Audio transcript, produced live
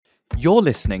You're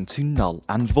listening to Null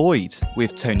and Void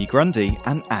with Tony Grundy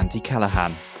and Andy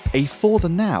Callahan, a For the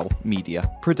Now media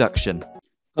production.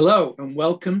 Hello and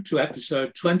welcome to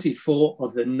episode 24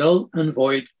 of the Null and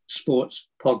Void Sports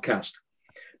Podcast.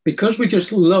 Because we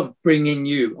just love bringing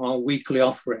you our weekly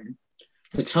offering,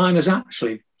 the time has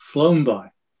actually flown by.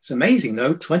 It's amazing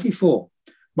though, 24.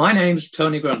 My name's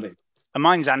Tony Grundy. And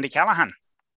mine's Andy Callahan.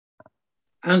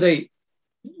 Andy,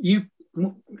 you've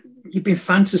been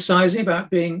fantasizing about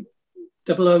being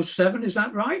 007, is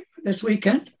that right, this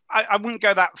weekend? I wouldn't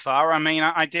go that far. I mean,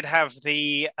 I did have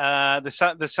the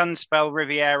Sunspell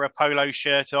Riviera polo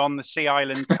shirt on, the Sea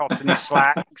Island cotton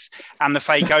slacks, and the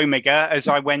fake Omega as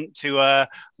I went to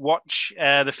watch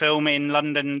the film in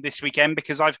London this weekend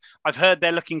because I've heard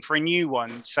they're looking for a new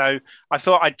one. So I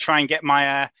thought I'd try and get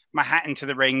my hat into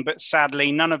the ring, but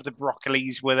sadly none of the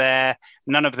Broccolis were there,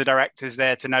 none of the directors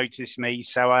there to notice me.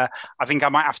 So I think I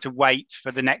might have to wait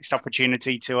for the next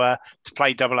opportunity to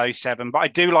play 007. But I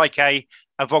do like a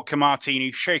vodka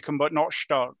martini, shaken but not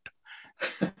stirred.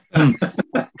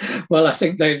 Well, I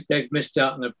think they've missed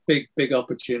out on a big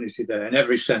opportunity there in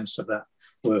every sense of that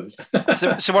word.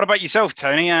 So what about yourself,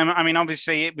 Tony? I mean,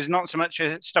 obviously it was not so much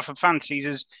a stuff of fantasies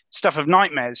as stuff of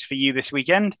nightmares for you this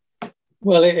weekend.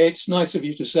 Well, it's nice of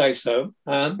you to say so.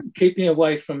 Keeping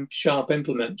away from sharp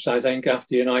implements, I think,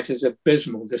 after United's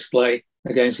abysmal display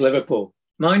against Liverpool.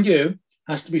 Mind you,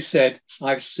 has to be said,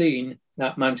 I've seen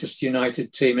that Manchester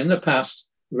United team in the past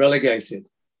relegated.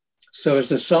 So as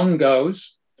the song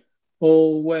goes,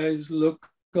 always look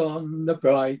on the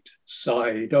bright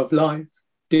side of life.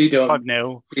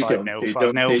 5-0,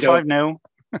 5-0.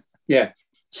 Yeah.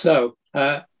 So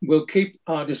we'll keep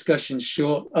our discussion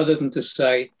short, other than to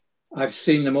say I've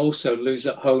seen them also lose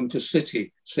at home to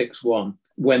City 6-1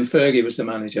 when Fergie was the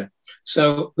manager.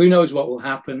 So who knows what will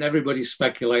happen? Everybody's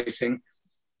speculating.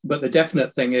 But the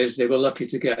definite thing is they were lucky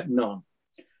to get none.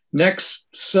 Next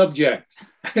subject.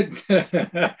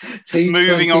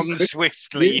 Moving on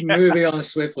swiftly,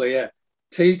 yeah.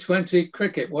 T20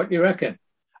 cricket, what do you reckon?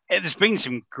 There's been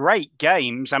some great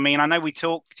games. I mean, I know we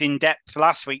talked in depth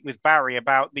last week with Barry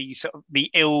about the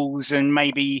ills and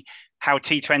maybe how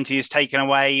T20 has taken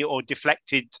away or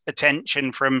deflected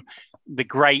attention from the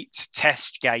great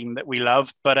test game that we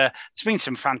love. But there's been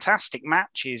some fantastic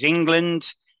matches.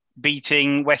 England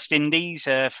beating West Indies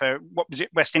for, what was it?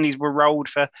 West Indies were rolled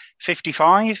for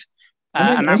 55.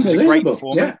 And that was a great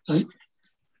performance. Yeah.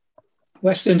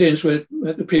 West Indians were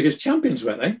the previous champions,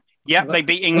 weren't they? Yeah, they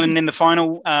beat England in the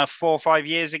final 4 or 5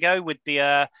 years ago with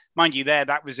the, mind you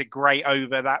that was a great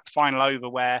over, that final over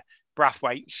where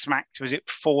Brathwaite smacked, was it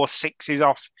 4 sixes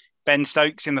off Ben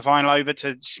Stokes in the final over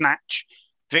to snatch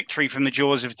victory from the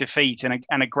jaws of defeat, and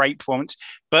a great performance.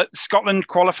 But Scotland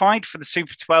qualified for the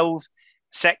Super 12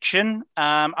 section,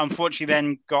 unfortunately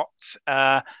then got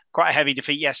quite a heavy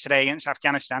defeat yesterday against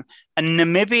Afghanistan, and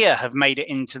Namibia have made it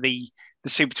into the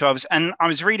Super 12s. And I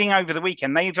was reading over the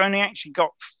weekend, they've only actually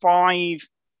got 5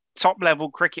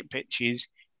 top-level cricket pitches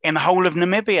in the whole of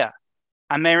Namibia.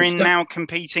 And they're now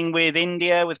competing with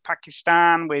India, with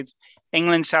Pakistan, with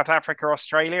England, South Africa,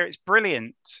 Australia. It's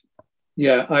brilliant.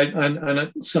 Yeah,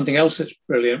 and something else that's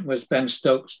brilliant was Ben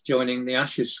Stokes joining the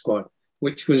Ashes squad,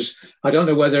 which was, I don't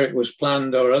know whether it was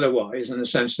planned or otherwise, in the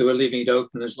sense they were leaving it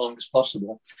open as long as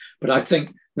possible. But I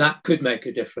think that could make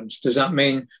a difference. Does that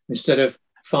mean instead of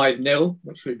 5-0,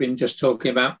 which we've been just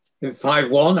talking about,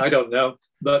 5-1? I don't know.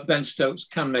 But Ben Stokes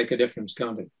can make a difference,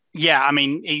 can't he? Yeah, I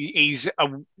mean, he's a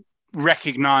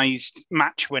recognised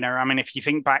match winner. I mean, if you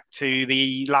think back to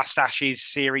the last Ashes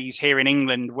series here in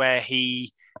England, where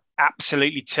he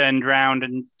absolutely turned around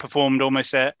and performed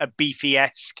almost a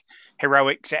Beefy-esque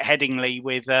heroics at Headingley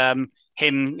with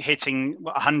him hitting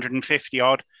 150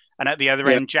 odd, and at the other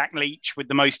end Jack Leach with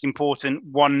the most important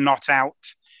one not out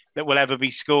that will ever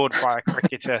be scored by a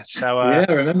cricketer. So I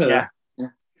remember that.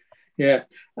 Yeah,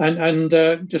 and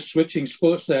just switching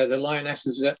sports there, the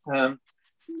Lionesses at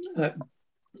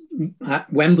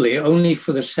Wembley, only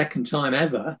for the second time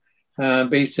ever,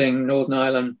 beating Northern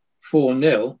Ireland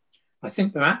 4-0. I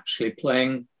think they're actually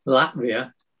playing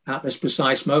Latvia at this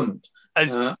precise moment.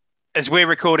 As we're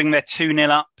recording, they're 2-0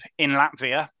 up in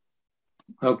Latvia.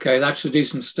 Okay, that's a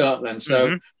decent start then.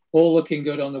 So all looking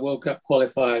good on the World Cup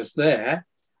qualifiers there.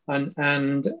 And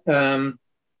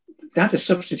that a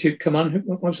substitute come on.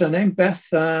 What was her name? Beth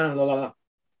came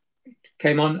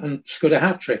on and scored a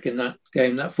hat-trick in that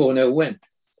game, that 4-0 win.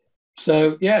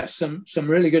 So, yeah, some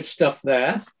really good stuff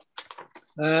there.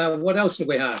 What else did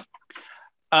we have?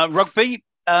 Rugby.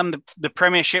 The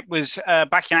Premiership was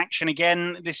back in action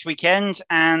again this weekend,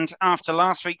 and after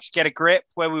last week's Get a Grip,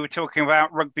 where we were talking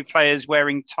about rugby players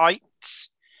wearing tights,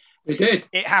 it did.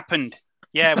 It happened.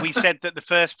 Yeah, we said that the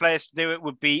first players to do it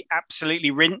would be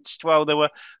absolutely rinsed. Well, there were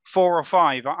 4 or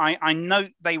 5. I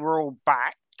note they were all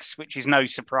backs, which is no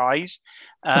surprise.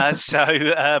 But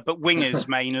wingers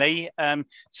mainly.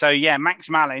 Max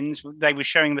Malins, they were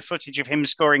showing the footage of him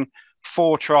scoring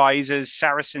 4 tries as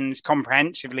Saracens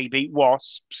comprehensively beat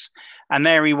Wasps. And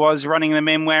there he was running them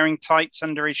in wearing tights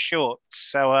under his shorts.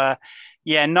 So,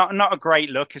 not a great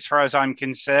look as far as I'm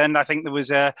concerned. I think there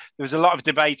was a lot of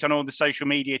debate on all the social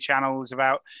media channels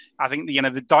about, I think,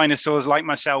 the dinosaurs like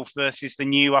myself versus the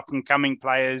new up and coming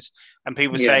players, and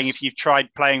people saying if you've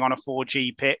tried playing on a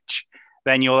 4G pitch,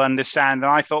 then you'll understand.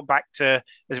 And I thought back to,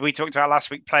 as we talked about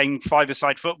last week, playing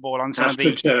five-a-side football on some of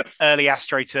the early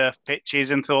AstroTurf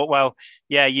pitches, and thought, well,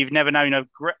 yeah, you've never known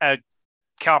a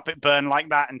carpet burn like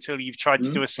that until you've tried to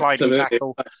do a sliding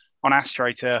tackle on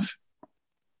AstroTurf.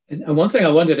 And one thing I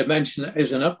wanted to mention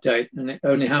is an update, and it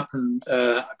only happened,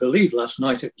 I believe, last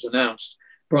night it was announced.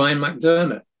 Brian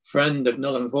McDermott, friend of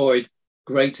Null and Void,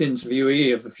 great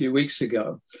interviewee of a few weeks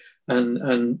ago,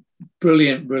 and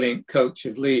brilliant coach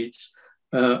of Leeds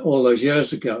all those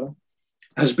years ago,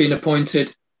 has been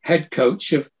appointed head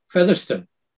coach of Featherstone.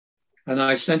 And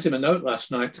I sent him a note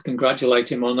last night to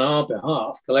congratulate him on our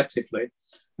behalf collectively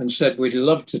and said, we'd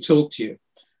love to talk to you.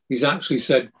 He's actually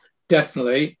said,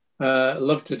 definitely,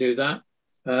 love to do that.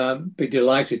 Be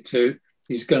delighted to.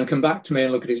 He's going to come back to me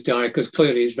and look at his diary because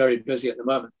clearly he's very busy at the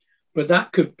moment. But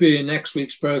that could be in next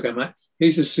week's programme.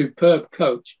 He's a superb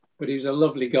coach, but he's a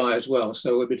lovely guy as well.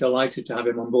 So we'd be delighted to have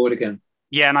him on board again.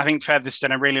 Yeah, and I think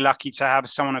Featherstone are really lucky to have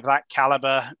someone of that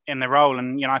calibre in the role.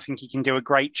 And, I think he can do a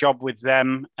great job with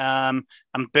them and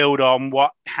build on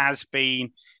what has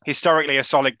been historically a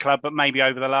solid club, but maybe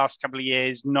over the last couple of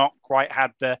years not quite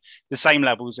had the same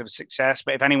levels of success.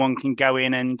 But if anyone can go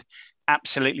in and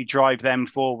absolutely drive them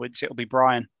forwards, it'll be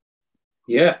Brian.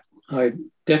 Yeah, I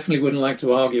definitely wouldn't like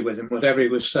to argue with him, whatever he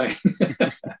was saying.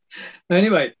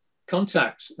 Anyway,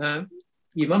 contacts.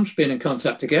 Your mum's been in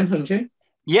contact again, hasn't she?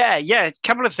 Yeah, a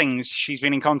couple of things she's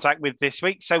been in contact with this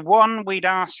week. So one, we'd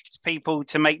asked people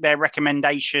to make their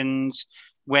recommendations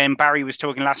when Barry was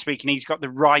talking last week, and he's got the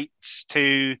rights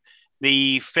to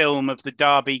the film of the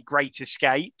Derby Great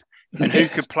Escape and who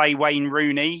could play Wayne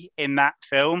Rooney in that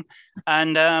film.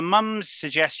 And Mum's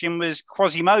suggestion was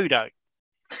Quasimodo,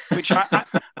 which I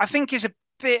think is a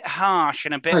bit harsh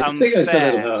and a bit unfair. I think it's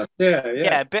a little harsh.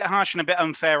 Yeah, a bit harsh and a bit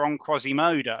unfair on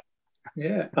Quasimodo.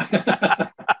 Yeah.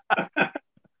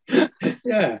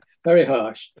 Yeah, very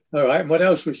harsh. All right. And what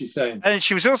else was she saying? And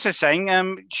she was also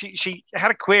saying she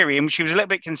had a query and she was a little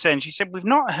bit concerned. She said, we've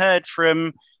not heard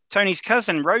from Tony's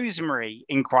cousin, Rosemary,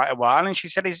 in quite a while. And she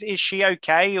said, is she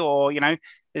okay? Or,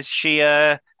 is she,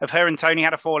 have her and Tony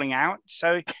had a falling out?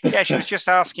 So, yeah, she was just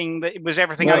asking, was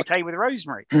everything okay with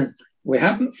Rosemary? We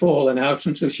haven't fallen out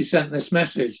until she sent this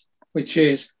message, which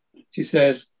is, she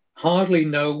says, hardly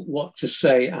know what to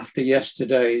say after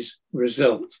yesterday's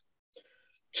result.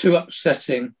 Too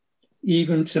upsetting,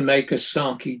 even to make a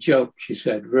sarky joke, she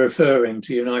said, referring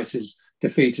to United's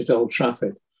defeat at Old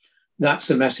Trafford. That's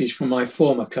a message from my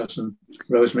former cousin,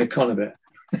 Rosemary Conobit.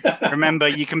 Remember,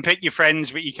 you can pick your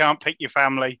friends, but you can't pick your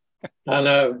family. I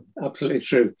know, absolutely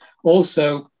true.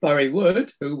 Also, Barry Wood,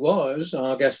 who was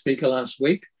our guest speaker last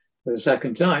week for the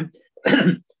second time,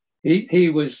 he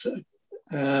was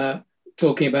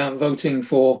talking about voting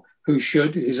for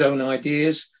his own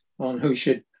ideas on who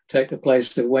should take the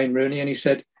place of Wayne Rooney, and he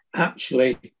said,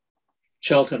 actually,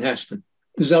 Charlton Heston.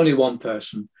 There's only one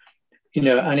person, and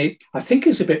I think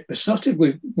he's a bit besotted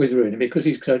with Rooney because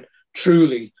he's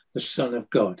truly the Son of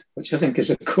God, which I think is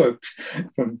a quote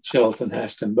from Charlton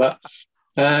Heston. But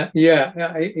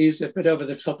he's a bit over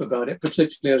the top about it,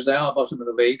 particularly as they are bottom of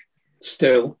the league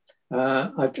still.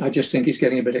 I just think he's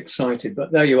getting a bit excited.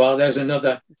 But there you are. There's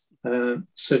another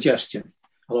suggestion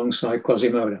alongside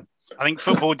Quasimodo. I think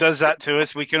football does that to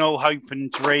us. We can all hope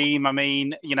and dream. I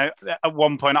mean, at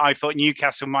one point I thought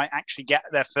Newcastle might actually get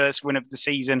their first win of the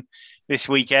season this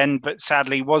weekend, but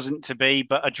sadly wasn't to be.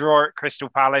 But a draw at Crystal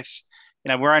Palace,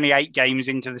 we're only 8 games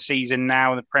into the season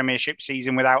now, the Premiership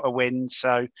season, without a win.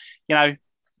 So,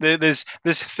 there's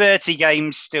 30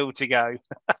 games still to go.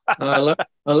 I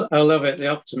love it, the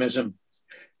optimism.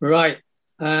 Right.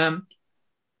 Get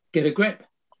a grip.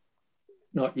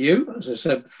 Not you, as I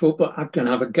said before, but I'm going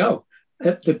to have a go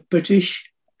at the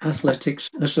British Athletics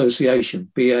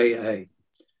Association, BAA.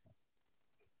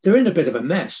 They're in a bit of a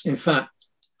mess. In fact,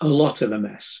 a lot of a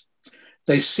mess.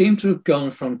 They seem to have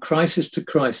gone from crisis to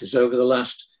crisis over the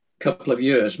last couple of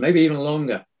years, maybe even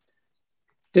longer.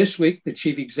 This week, the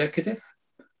chief executive,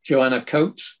 Joanna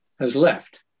Coates, has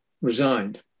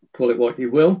resigned, call it what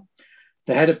you will.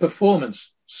 The head of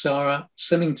performance, Sarah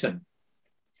Symington,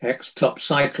 ex-top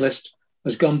cyclist,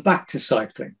 has gone back to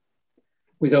cycling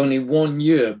with only 1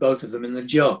 year, both of them in the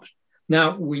job.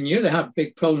 Now, we knew they had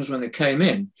big problems when they came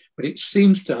in, but it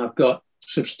seems to have got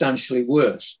substantially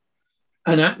worse.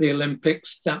 And at the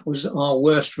Olympics, that was our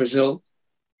worst result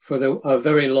for a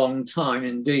very long time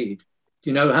indeed. Do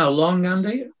you know how long,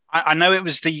 Andy? I know it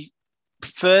was the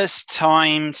first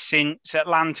time since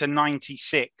Atlanta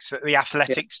 96 that the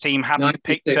athletics team hadn't 96.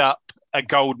 Picked up a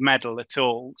gold medal at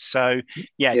all. So,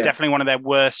 yeah, definitely one of their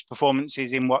worst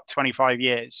performances in, 25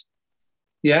 years?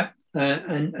 Yeah,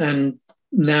 and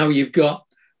now you've got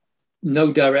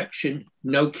no direction,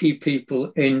 no key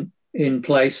people in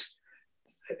place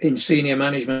in senior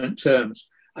management terms.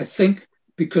 I think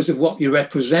because of what you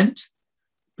represent,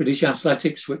 British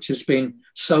athletics, which has been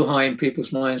so high in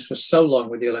people's minds for so long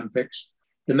with the Olympics,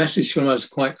 the message from us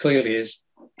quite clearly is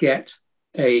get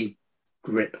a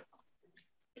grip.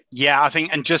 Yeah, I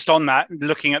think, and just on that,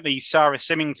 looking at the Sarah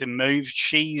Symington move,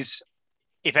 she's,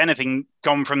 if anything,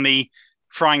 gone from the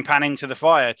frying pan into the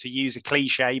fire, to use a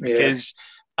cliche, because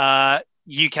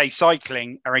UK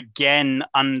cycling are again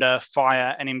under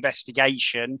fire and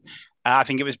investigation. I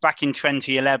think it was back in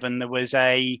 2011, there was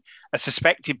a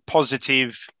suspected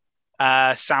positive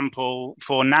sample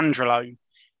for nandrolone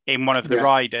in one of the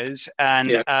riders,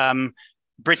 and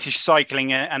British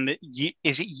Cycling and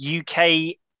is it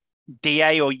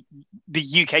UKDA or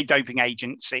the UK Doping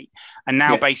Agency, and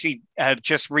now basically have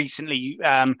just recently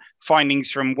findings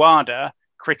from WADA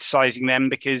criticising them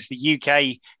because the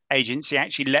UK agency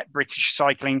actually let British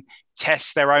Cycling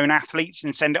test their own athletes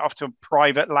and send it off to a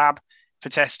private lab for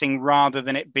testing, rather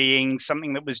than it being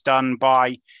something that was done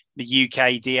by the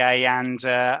UKDA and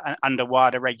under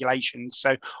WADA regulations.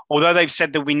 So although they've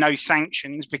said there will be no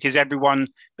sanctions because everyone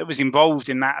that was involved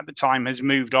in that at the time has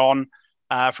moved on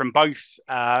from both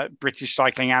British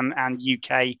Cycling and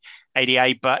UK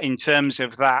ADA, but in terms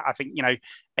of that, I think,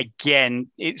 again,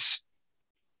 it's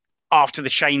after the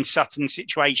Shane Sutton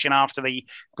situation, after the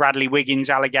Bradley Wiggins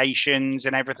allegations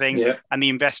and everything, and the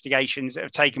investigations that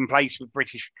have taken place with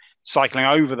British Cycling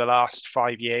over the last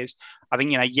 5 years, I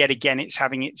think, yet again, it's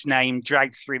having its name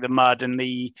dragged through the mud, and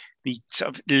the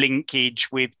sort of linkage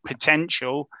with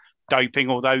potential doping,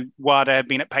 although WADA have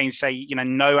been at pains to say,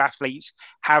 no athletes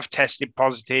have tested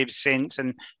positive since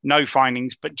and no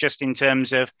findings, but just in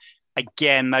terms of,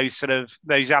 again,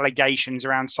 those allegations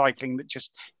around cycling that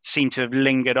just seem to have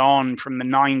lingered on from the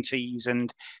 90s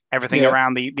and everything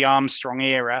around the Armstrong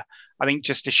era. I think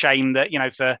just a shame that,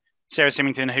 for Sarah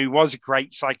Symington, who was a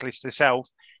great cyclist herself,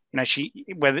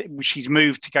 whether she's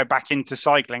moved to go back into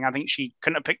cycling, I think she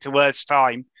couldn't have picked a worse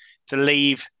time to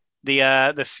leave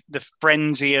the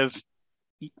frenzy of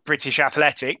British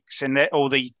athletics and all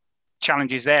the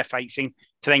challenges they're facing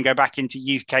to then go back into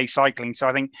UK cycling. So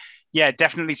I think,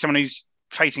 definitely someone who's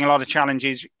facing a lot of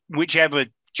challenges, whichever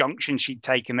junction she'd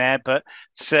taken there. But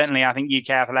certainly, I think UK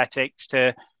athletics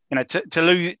to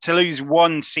lose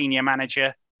one senior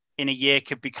manager in a year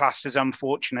could be classed as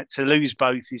unfortunate. To lose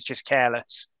both is just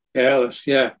careless. Careless,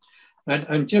 yeah.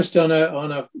 And just on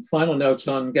a final note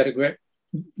on Get a Grip,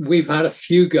 we've had a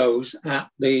few goes at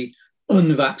the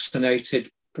unvaccinated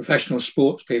professional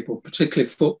sports people, particularly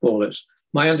footballers.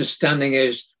 My understanding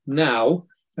is now,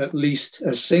 at least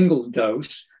a single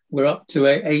dose, we're up to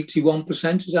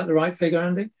 81%. Is that the right figure,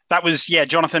 Andy? That was,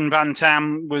 Jonathan Van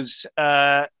Tam was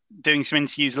doing some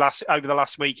interviews over the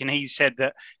last week, and he said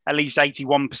that at least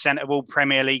 81% of all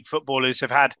Premier League footballers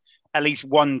have had at least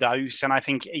one dose. And I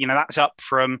think, that's up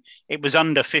from, it was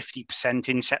under 50%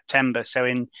 in September. So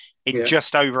in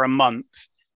just over a month,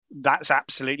 that's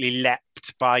absolutely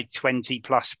leapt by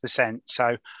 20+%.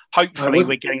 So hopefully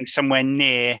we're getting somewhere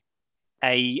near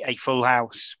a full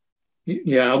house.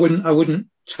 Yeah, I wouldn't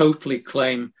totally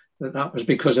claim that was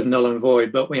because of null and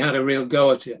void, but we had a real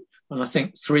go at it on, I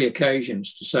think, 3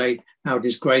 occasions to say how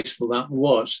disgraceful that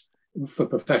was for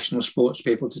professional sports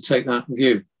people to take that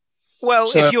view. Well,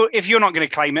 so, if you're not going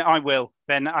to claim it, I will.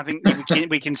 Then I think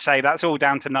we can say that's all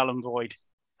down to null and void.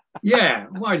 Yeah,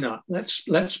 why not?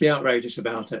 Let's be outrageous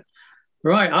about it.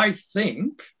 Right, I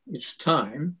think it's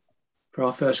time for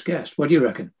our first guest. What do you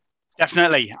reckon?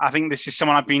 Definitely. I think this is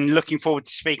someone I've been looking forward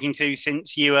to speaking to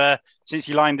since you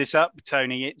lined this up,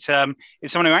 Tony. It's someone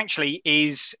who actually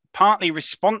is partly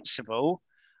responsible.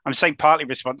 I'm saying partly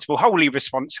responsible, wholly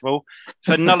responsible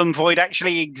for null and void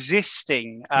actually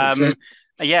existing. 10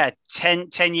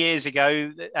 years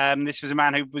ago, this was a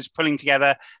man who was pulling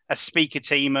together a speaker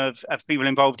team of people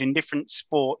involved in different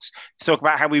sports to talk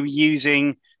about how we were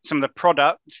using some of the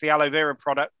products, the aloe vera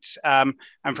products, and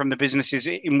from the businesses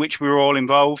in which we were all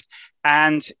involved,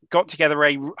 and got together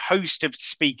a host of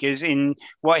speakers in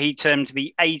what he termed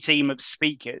the A team of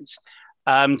speakers.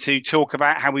 to talk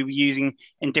about how we were using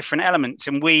in different elements.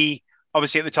 And we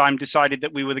obviously at the time decided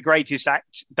that we were the greatest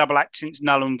double act since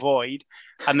Null and Void,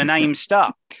 and the name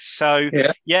stuck. So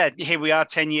here we are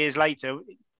 10 years later,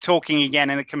 talking again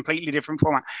in a completely different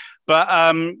format. But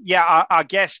our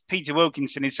guest, Peter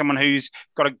Wilkinson, is someone who's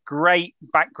got a great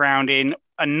background in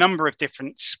a number of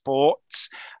different sports,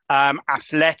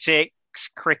 athletics,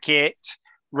 cricket,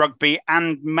 rugby,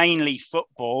 and mainly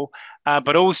football,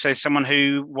 but also someone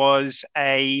who was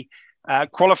a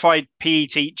qualified PE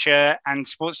teacher and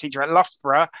sports teacher at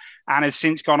Loughborough, and has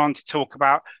since gone on to talk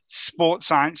about sports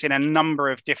science in a number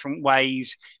of different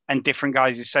ways and different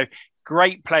guises. So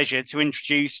great pleasure to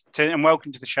introduce and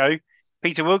welcome to the show,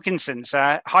 Peter Wilkinson.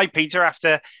 So, hi, Peter,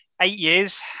 after 8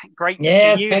 years. Great to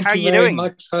see you. Thank How are you you very doing?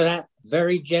 much for that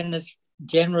very generous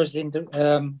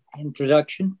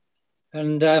introduction.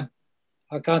 And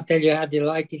I can't tell you how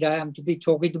delighted I am to be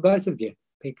talking to both of you,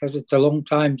 because it's a long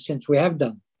time since we have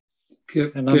done.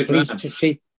 And I'm pleased to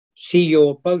see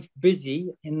you're both busy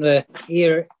in the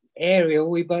area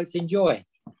we both enjoy.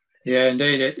 Yeah,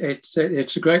 indeed. It's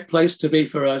a great place to be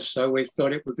for us. So we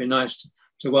thought it would be nice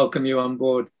to welcome you on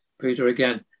board, Peter,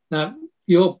 again. Now,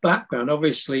 your background,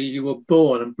 obviously, you were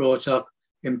born and brought up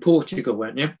in Portugal,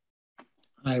 weren't you?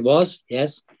 I was,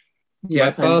 yes.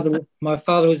 Yeah. My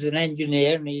father was an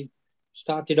engineer, and he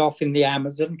started off in the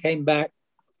Amazon, came back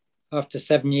after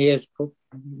 7 years,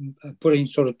 putting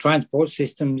sort of transport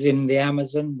systems in the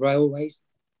Amazon railways.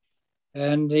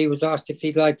 And he was asked if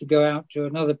he'd like to go out to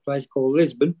another place called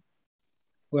Lisbon,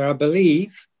 where I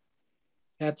believe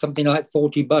had something like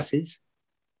 40 buses.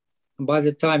 And by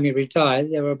the time he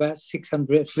retired, there were about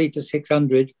 600, a fleet of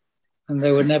 600, and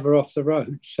they were never off the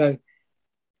road. So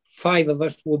 5 of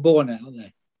us were born out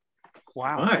there.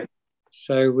 Wow. Right.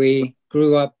 So we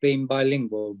grew up being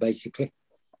bilingual, basically.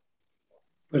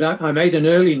 But I made an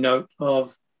early note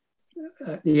of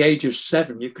at the age of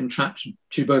 7, you contracted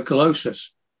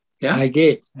tuberculosis. Yeah, I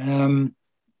did.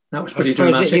 That was pretty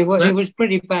dramatic. It was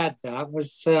pretty bad. That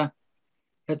was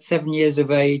at 7 years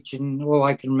of age, and all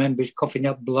I can remember is coughing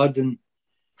up blood, and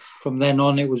from then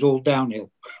on, it was all downhill.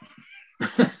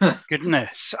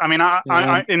 Goodness. I mean,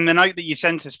 I in the note that you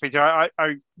sent us, Peter,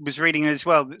 I was reading as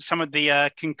well that some of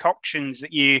the concoctions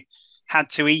that you had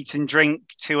to eat and drink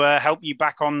to help you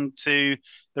back onto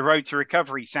the road to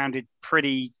recovery sounded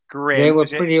pretty grim. They were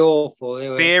pretty awful. They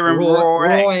were beer and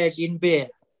raw eggs. egg in beer.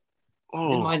 Oh.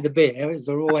 Didn't mind the beer. It was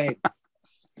the raw egg.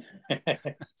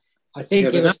 I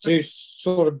think it was to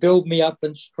sort of build me up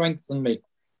and strengthen me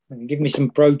and give me some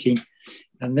protein.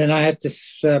 And then I had to,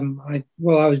 I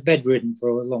was bedridden for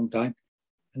a long time,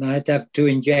 and I had to have 2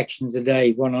 injections a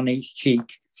day, 1 on each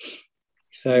cheek.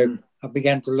 So I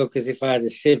began to look as if I had a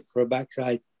sieve for a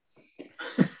backside.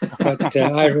 But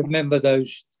I remember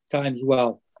those times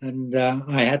well. And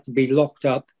I had to be locked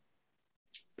up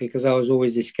because I was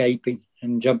always escaping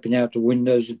and jumping out of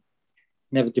windows,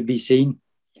 never to be seen.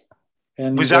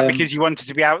 And, was that because you wanted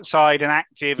to be outside and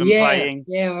active and playing?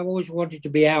 Yeah, I always wanted to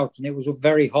be out, and it was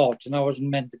very hot, and I wasn't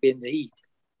meant to be in the heat.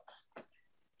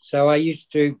 So I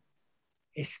used to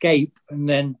escape and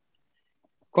then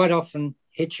quite often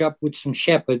hitch up with some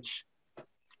shepherds.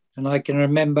 And I can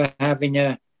remember having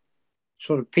a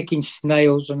sort of picking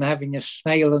snails and having a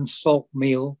snail and salt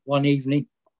meal one evening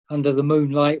under the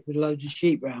moonlight with loads of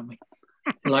sheep around me.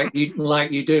 Like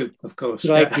you do, of course.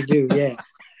 Like you do, yeah.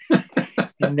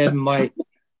 And then my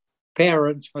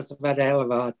parents must have had a hell of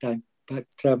a hard time. But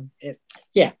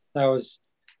that was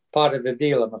part of the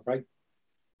deal, I'm afraid.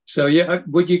 So,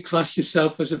 would you class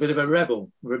yourself as a bit of a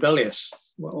rebellious?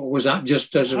 Or was that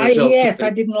just as a result? Yes,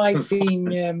 I didn't like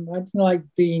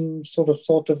being sort of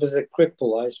thought of as a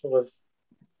cripple.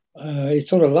 It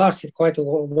sort of lasted quite a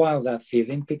while, that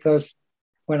feeling, because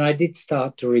when I did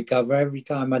start to recover, every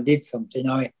time I did something,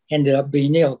 I ended up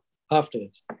being ill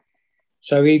afterwards.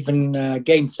 So even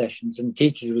game sessions and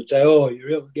teachers would say, "Oh,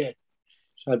 you're ill again."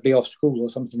 So I'd be off school or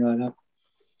something like that.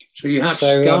 So you had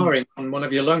scarring on one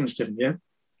of your lungs, didn't you?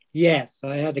 Yes,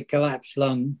 I had a collapsed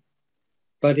lung.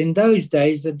 But in those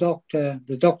days, the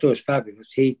doctor was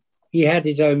fabulous. He had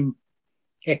his own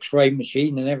X-ray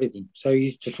machine and everything. So he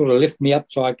used to sort of lift me up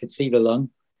so I could see the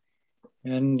lung.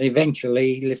 And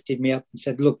eventually he lifted me up and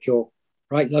said, "Look, your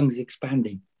right lung's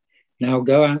expanding. Now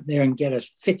go out there and get as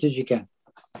fit as you can."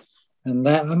 And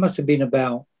that I must have been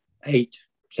about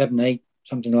 7, 8,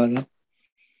 something like that.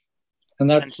 And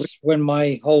that's when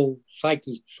my whole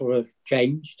psyche sort of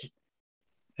changed.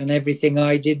 And everything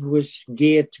I did was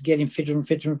geared to getting fitter and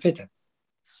fitter and fitter.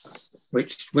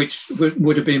 Which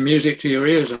would have been music to your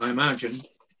ears, I imagine.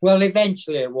 Well,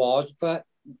 eventually it was, but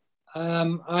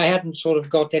I hadn't sort of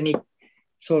got any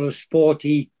sort of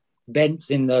sporty bents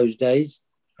in those days.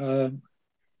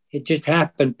 It just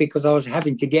happened because I was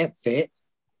having to get fit.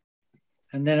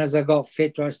 And then as I got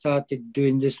fitter, I started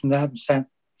doing this and that and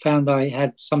found I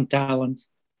had some talent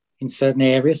in certain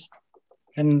areas.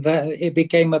 And it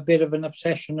became a bit of an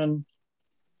obsession. And,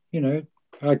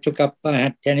 I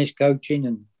had tennis coaching,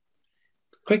 and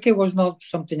cricket was not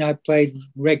something I played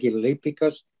regularly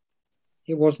because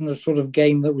it wasn't a sort of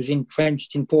game that was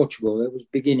entrenched in Portugal. It was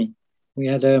beginning. We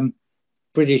had a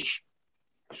British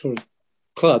sort of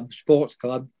club, sports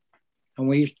club, and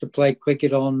we used to play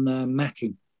cricket on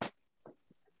matting.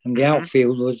 And the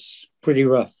outfield was pretty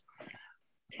rough.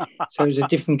 So it was a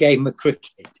different game of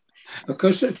cricket. Of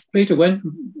course, Peter,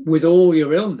 with all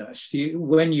your illness,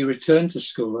 when you returned to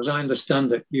school, as I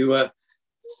understand it, you were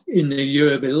in the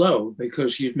year below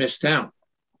because you'd missed out.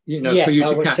 Yes, for you to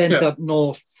I was catch sent up. up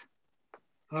north.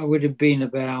 I would have been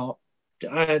about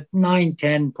 9,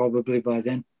 10 probably by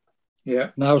then.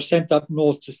 Yeah. And I was sent up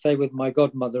north to stay with my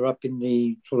godmother up in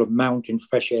the sort of mountain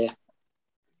fresh air.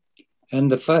 And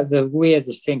the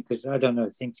weirdest thing, because I don't know,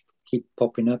 things keep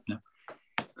popping up now.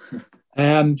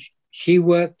 She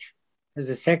worked as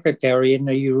a secretary in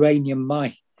a uranium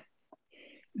mine.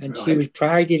 And she was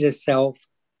prided herself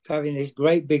for having this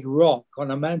great big rock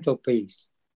on a mantelpiece.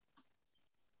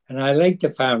 And I later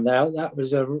found out that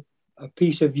was a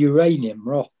piece of uranium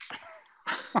rock.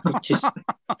 Which is,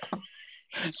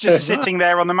 just sitting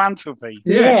there on the mantelpiece.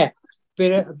 Yeah.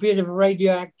 A bit of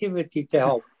radioactivity to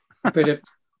help. A bit of,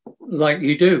 like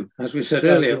you do, as we said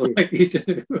earlier, like you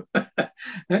do.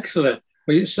 Excellent.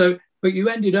 But you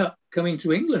ended up coming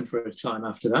to England for a time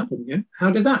after that, didn't you? How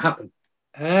did that happen?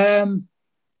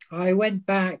 I went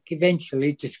back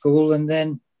eventually to school, and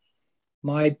then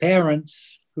my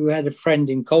parents, who had a friend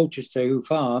in Colchester who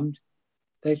farmed,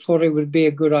 they thought it would be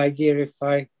a good idea if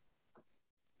I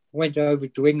went over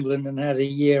to England and had a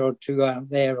year or two out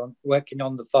there working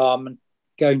on the farm and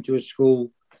going to a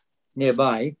school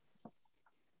nearby,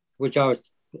 which I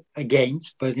was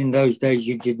against, but in those days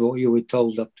you did what you were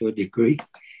told up to a degree.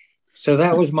 So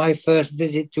that was my first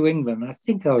visit to England. I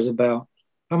think I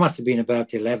must have been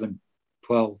about 11,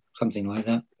 12, something like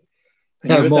that.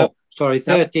 No, more. Sorry,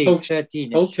 13.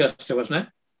 13. Colchester, wasn't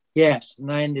it? Yes,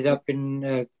 and I ended up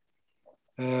in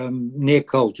near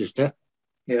Colchester.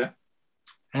 Yeah.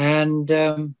 And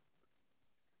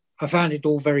I found it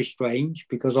all very strange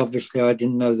because obviously I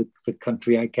didn't know the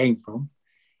country I came from.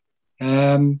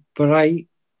 But I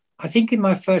think in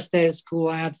my first day at school,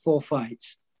 I had 4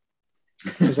 fights.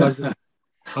 Because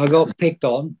I got picked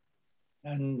on,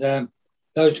 and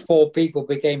those 4 people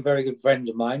became very good friends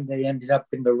of mine. They ended up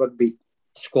in the rugby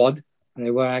squad.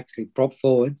 They were actually prop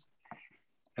forwards.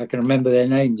 I can remember their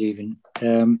names even.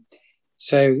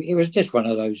 So it was just one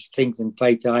of those things in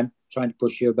playtime, trying to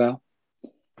push you about.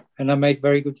 And I made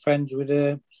very good friends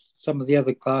with some of the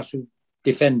other class who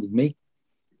defended me.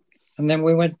 And then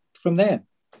we went from there.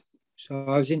 So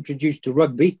I was introduced to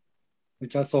rugby,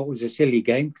 which I thought was a silly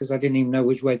game because I didn't even know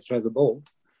which way to throw the ball.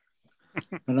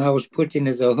 And I was put in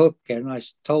as a hooker, and I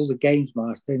told the games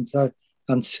master in so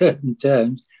uncertain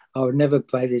terms I would never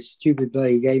play this stupid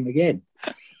bloody game again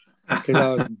because I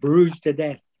was bruised to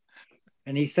death.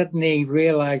 And he suddenly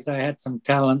realised I had some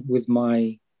talent with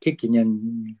my kicking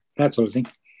and that sort of thing.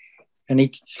 And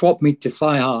he swapped me to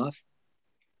fly half,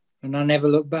 and I never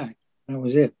looked back. That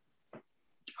was it.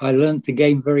 I learned the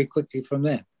game very quickly from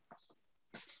there.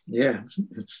 Yeah,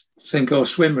 it's sink or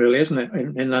swim, really, isn't it?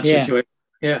 In that situation.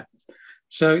 Yeah.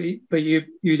 So, but you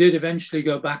did eventually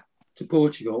go back to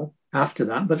Portugal after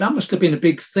that, but that must have been a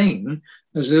big thing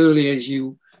as early as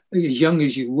young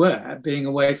as you were, being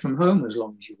away from home as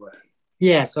long as you were.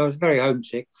 Yes, I was very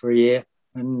homesick for a year,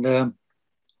 and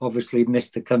obviously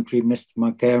missed the country, missed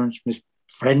my parents, missed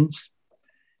friends.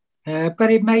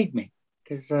 But it made me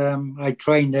because I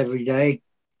trained every day,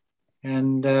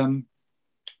 and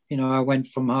I went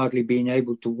from hardly being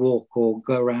able to walk or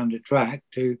go around a track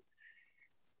to,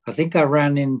 I think I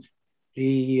ran in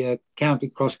the county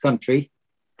cross country,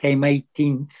 came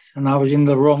 18th, and I was in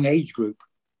the wrong age group.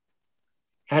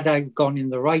 Had I gone in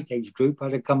the right age group,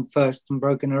 I'd have come first and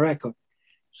broken a record.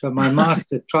 So my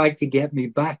master tried to get me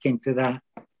back into that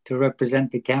to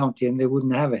represent the county, and they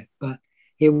wouldn't have it. But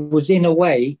it was, in a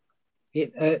way,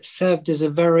 it served as a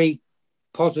very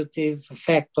positive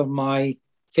effect on my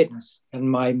fitness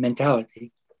and my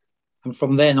mentality. And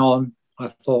from then on, I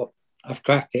thought, I've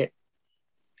cracked it.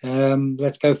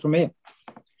 Let's go from here.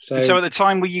 So at the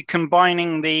time, were you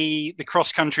combining the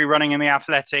cross-country running and the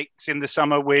athletics in the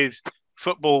summer with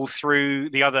football through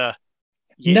the other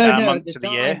months of the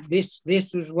year?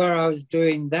 This was where I was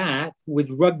doing that with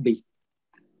rugby.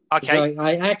 Okay.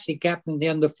 I actually captained the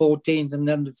under-14s and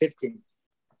the under-15s.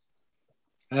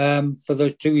 for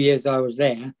those 2 years I was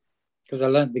there, because I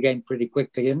learned the game pretty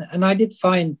quickly. And I did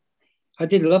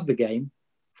love the game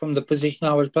from the position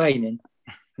I was playing in.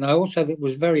 And I also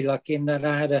was very lucky in that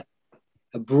I had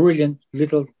a brilliant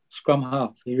little scrum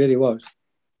half. He really was.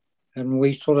 And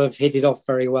we sort of hit it off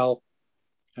very well.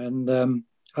 And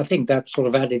I think that sort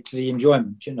of added to the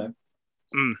enjoyment, you know.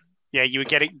 Yeah, you were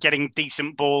getting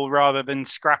decent ball rather than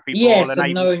scrappy ball, yes, and and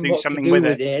able knowing to do what something to do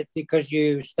with it because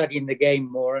you're studying the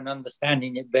game more and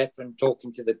understanding it better and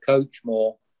talking to the coach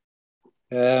more,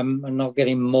 and not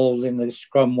getting mauled in the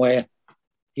scrum where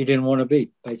you didn't want to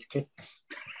be, basically.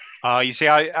 Oh, you see,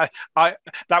 I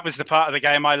that was the part of the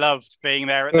game I loved, being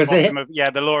there at the Was bottom it?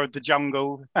 of the Law of the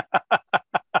Jungle.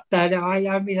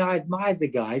 I mean, I admired the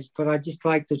guys, but I just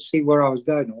liked to see where I was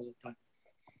going all the time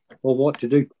or what to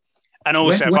do. And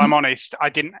also, if I'm honest, I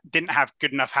didn't have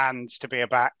good enough hands to be a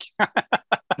back.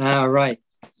 Right.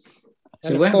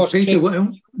 So Peter,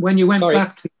 when you went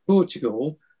back to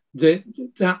Portugal,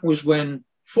 that was when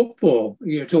football,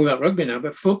 you're talking about rugby now,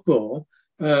 but football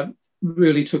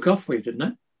really took off for you, didn't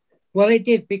it? Well, it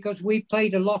did, because we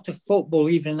played a lot of football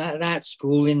even at that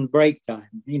school in break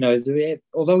time. You know,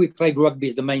 although we played rugby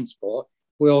as the main sport,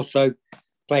 we also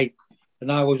played, and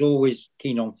I was always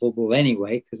keen on football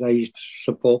anyway, because I used to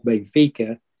support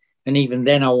Benfica. And even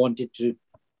then I wanted to,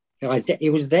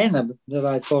 it was then that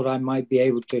I thought I might be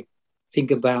able to think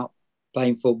about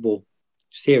playing football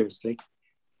seriously.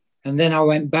 And then I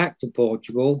went back to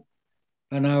Portugal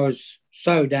and I was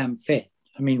so damn fit,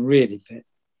 I mean, really fit,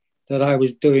 that I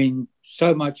was doing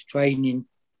so much training,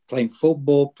 playing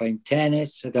football, playing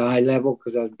tennis at a high level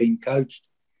because I was being coached.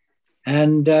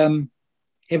 And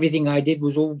everything I did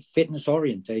was all fitness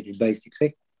orientated,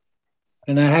 basically.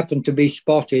 And I happened to be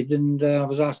spotted and I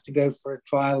was asked to go for a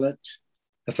trial at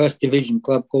a first division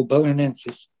club called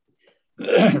Belenenses.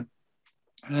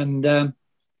 And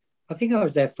I think I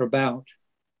was there for about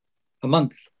a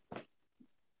month.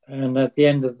 And at the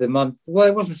end of the month, well,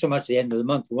 it wasn't so much the end of the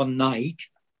month, one night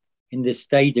in this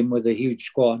stadium with a huge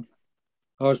squad,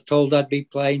 I was told I'd be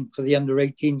playing for the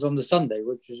under-18s on the Sunday,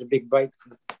 which was a big break for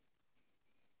me.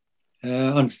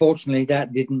 Unfortunately,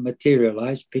 that didn't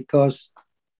materialize because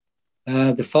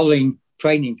the following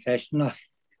training session, I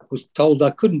was told I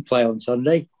couldn't play on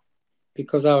Sunday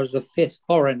because I was the fifth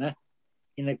foreigner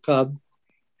in a club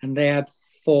and they had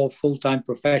 4 full-time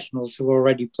professionals who were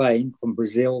already playing from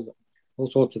Brazil, all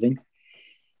sorts of things.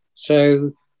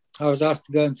 So I was asked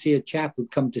to go and see a chap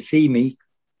who'd come to see me,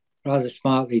 rather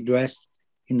smartly dressed,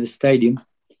 in the stadium.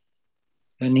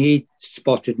 And he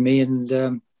spotted me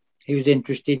and he was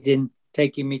interested in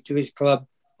taking me to his club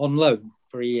on loan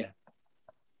for a year.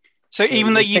 So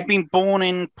even though you've been born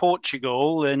in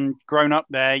Portugal and grown up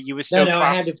there, you were still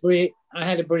classed... I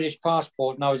had a British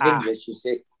passport and I was English, you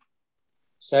see.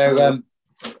 So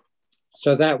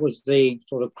so that was the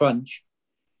sort of crunch.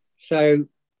 So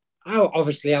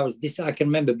obviously I can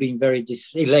remember being very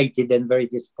elated and very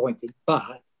disappointed,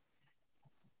 but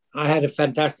I had a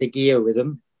fantastic year with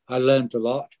them. I learned a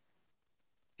lot.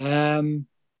 And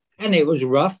it was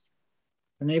rough.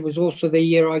 And it was also the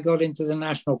year I got into the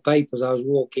national papers. I was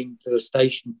walking to the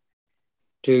station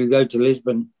to go to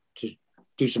Lisbon to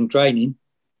do some training.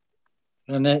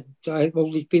 And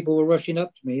all these people were rushing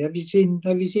up to me. Have you seen,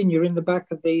 you're in the back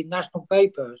of the national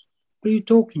papers. What are you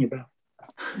talking about?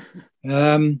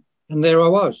 And there I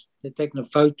was. They'd taken a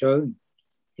photo.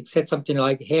 It said something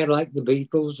like hair like the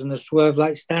Beatles and a swerve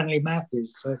like Stanley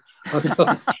Matthews. So I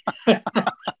thought,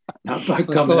 not bad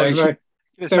combination.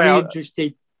 Very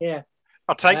interesting. Yeah.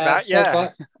 I'll take that, yeah.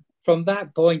 So from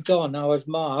that point on, I was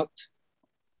marked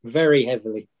very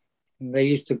heavily. And they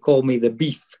used to call me the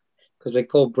beef because they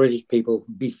called British people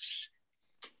beefs.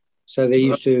 So they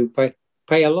used to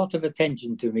pay a lot of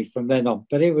attention to me from then on.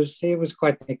 But it was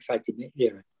quite an exciting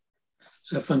era.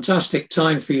 It's a fantastic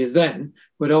time for you then.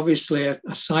 But obviously,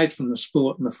 aside from the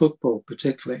sport and the football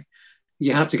particularly,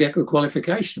 you had to get good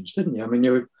qualifications, didn't you? I mean,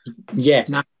 you were...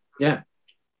 Yes. Yeah.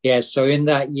 Yeah, so in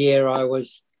that year I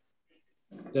was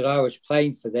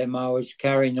playing for them, I was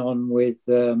carrying on with,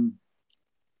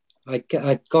 I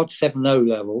got 7 O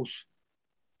levels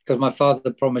because my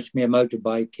father promised me a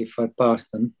motorbike if I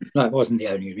passed them. That wasn't the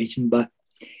only reason, but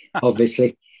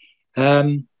obviously.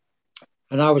 And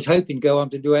I was hoping to go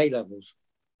on to do A levels.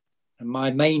 And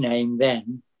my main aim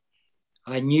then,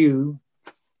 I knew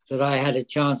that I had a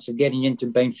chance of getting into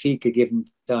Benfica given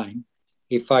time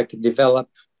if I could develop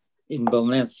in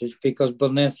Belenenses, because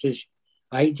Belenenses,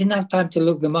 I didn't have time to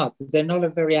look them up. They're not a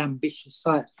very ambitious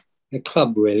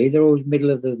club, really. They're always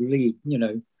middle of the league,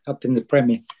 up in the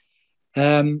Premier.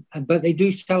 But they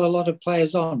do sell a lot of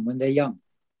players on when they're young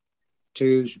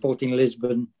to Sporting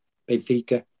Lisbon,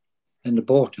 Benfica. and the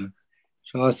Porto.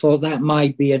 So I thought that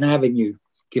might be an avenue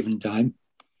given time.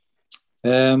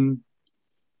 And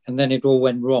then it all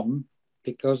went wrong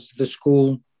because the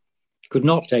school could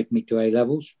not take me to A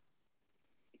levels.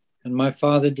 And my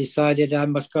father decided I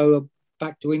must go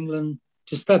back to England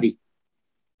to study.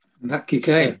 Back you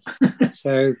came.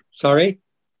 So sorry?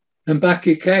 And back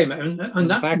you came. And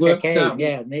that back worked I came, out.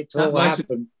 yeah, and it all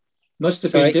happened. Must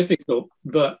have been difficult,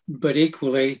 but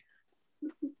equally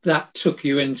that took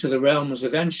you into the realms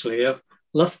eventually of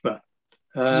Loughborough.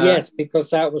 Yes,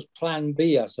 because that was plan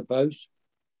B, I suppose.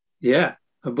 Yeah,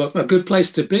 but a good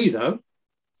place to be, though.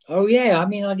 Oh, yeah. I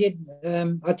mean, I did.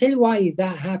 I'll tell you why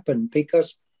that happened,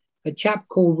 because a chap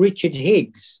called Richard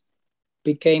Higgs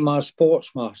became our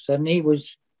sports master, and he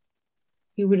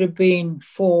would have been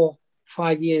 4-5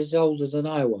 years older than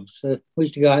I was. So we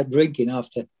used to go out drinking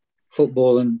after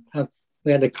football, and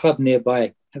we had a club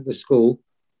nearby at the school,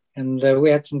 and we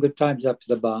had some good times up to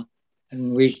the bar,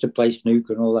 and we used to play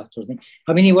snooker and all that sort of thing.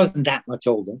 I mean, he wasn't that much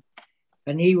older,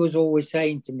 and he was always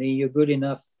saying to me, "You're good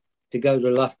enough to go to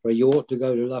Loughborough. You ought to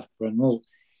go to Loughborough," and all.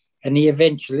 And he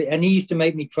used to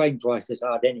make me train twice as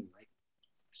hard anyway.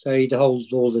 So he'd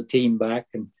hold all the team back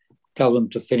and tell them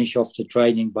to finish off the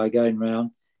training by going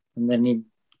round, and then he'd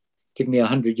give me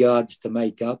 100 yards to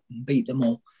make up and beat them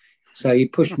all. So he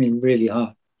pushed me really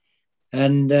hard.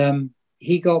 And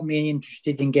he got me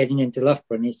interested in getting into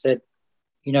Loughborough, and he said,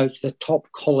 it's the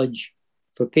top college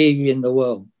for PE in the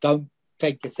world. Don't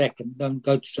take a second. Don't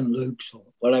go to St. Luke's or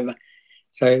whatever.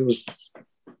 So it was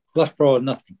Loughborough or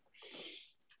nothing.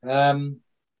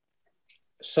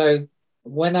 So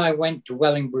when I went to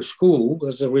Wellingborough School,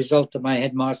 as a result of my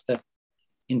headmaster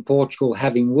in Portugal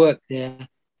having worked there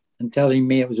and telling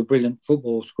me it was a brilliant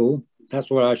football school,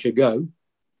 that's where I should go,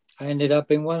 I ended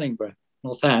up in Wellingborough,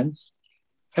 Northants,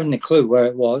 having a clue where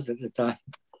it was at the time.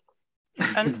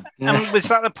 And was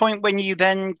that the point when you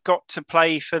then got to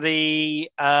play for the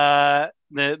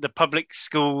public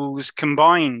schools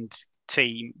combined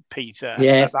team, Peter?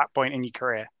 Yes. At that point in your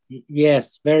career?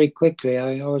 Yes, very quickly.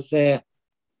 I was there,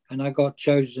 and I got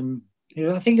chosen.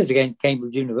 I think it was against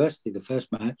Cambridge University, the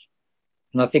first match,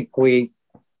 and I think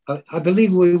I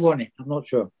believe we won it. I'm not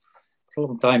sure. It's a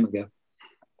long time ago.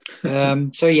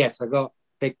 So yes, I got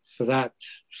picked for that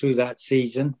through that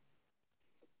season.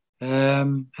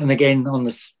 And again on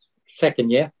the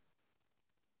second year,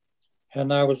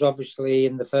 and I was obviously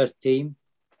in the first team.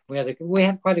 We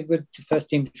had quite a good first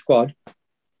team squad,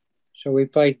 so we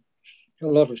played a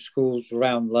lot of schools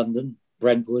around London,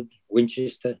 Brentwood,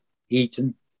 Winchester,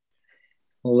 Eton,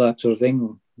 all that sort of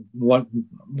thing. Won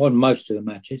most of the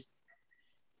matches,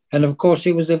 and of course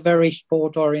it was a very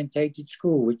sport orientated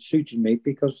school, which suited me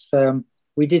because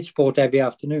we did sport every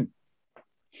afternoon.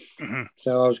 Mm-hmm.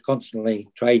 So I was constantly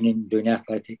training, doing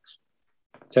athletics.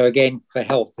 So again, for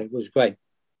health, it was great.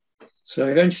 So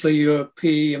eventually you were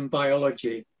PE and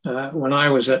biology. When I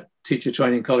was at Teacher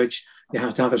Training College, you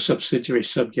had to have a subsidiary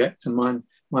subject, and mine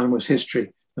was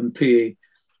history and PE.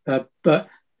 But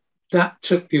that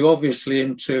took you obviously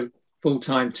into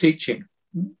full-time teaching.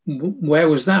 Where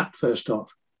was that first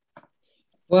off?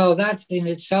 Well, that in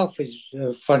itself is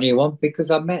a funny one,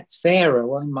 because I met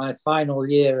Sarah in my final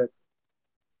year at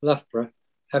Loughborough,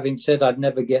 having said I'd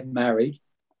never get married.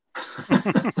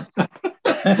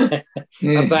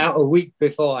 About a week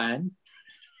beforehand.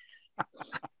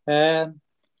 And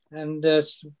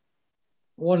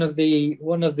one of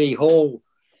the hall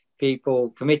people,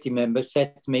 committee members,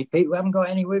 said to me, "Pete, we haven't got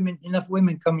enough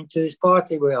women coming to this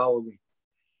party we're holding."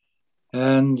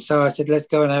 And so I said, "Let's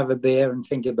go and have a beer and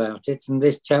think about it." And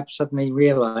this chap suddenly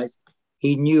realised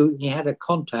he had a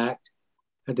contact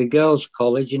at a girls'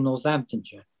 college in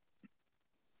Northamptonshire.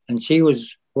 And she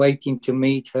was waiting to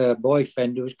meet her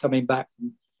boyfriend, who was coming back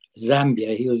from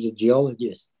Zambia. He was a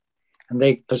geologist. And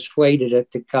they persuaded her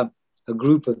to come, a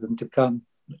group of them to come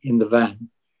in the van.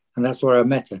 And that's where I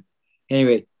met her.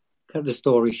 Anyway, cut the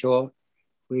story short,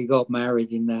 we got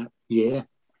married in that year.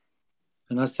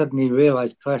 And I suddenly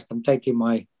realized, Christ, I'm taking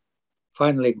my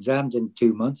final exams in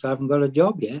 2 months. I haven't got a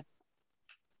job yet.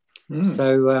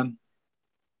 So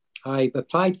I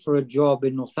applied for a job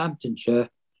in Northamptonshire,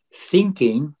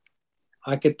 thinking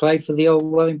I could play for the Old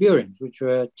Wellingburians, which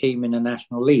were a team in the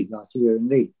National League after we were in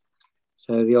league.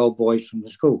 So the old boys from the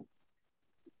school.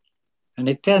 And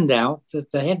it turned out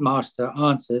that the headmaster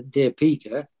answered, "Dear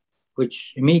Peter,"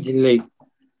 which immediately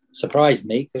surprised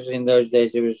me, because in those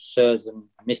days it was sirs and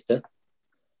Mr.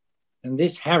 And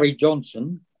this Harry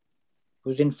Johnson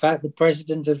was in fact the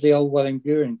president of the Old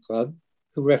Wellingburian Club,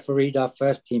 who refereed our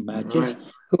first team matches,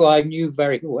 who I knew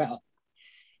very well.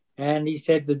 And he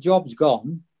said, "The job's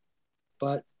gone,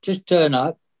 but just turn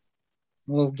up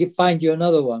we'll find you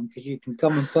another one because you can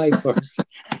come and play for us.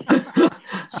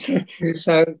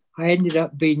 So I ended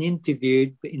up being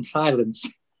interviewed in silence.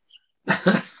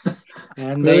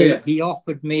 And he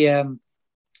offered me a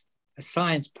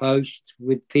science post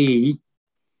with PE.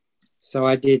 So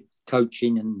I did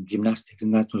coaching and gymnastics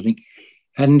and that sort of thing.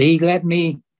 And he let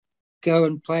me go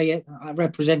and play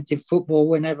representative football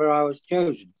whenever I was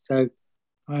chosen. So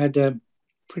I had a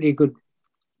pretty good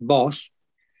boss.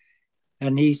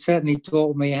 And he certainly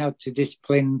taught me how to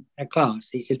discipline a class.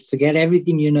 He said, forget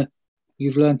everything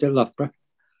you've learned at Loughborough.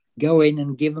 Go in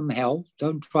and give them hell.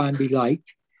 Don't try and be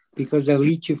liked because they'll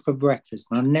eat you for breakfast.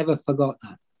 And I never forgot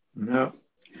that. No.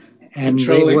 And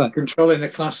controlling the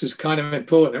class is kind of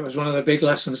important. It was one of the big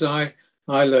lessons I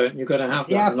learned. You've got to have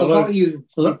that. Yeah, I forgot you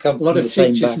come from the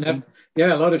same background.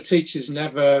 A lot of teachers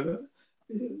never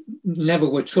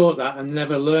were taught that and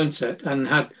never learnt it and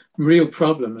had real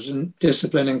problems and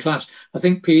discipline in class. I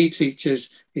think PE teachers,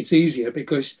 it's easier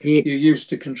because you're used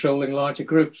to controlling larger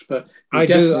groups, but I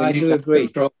do agree.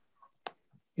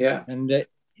 Yeah. And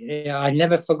I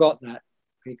never forgot that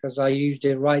because I used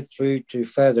it right through to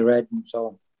further ed and so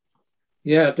on.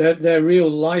 Yeah, they're real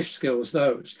life skills,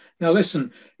 those. Now,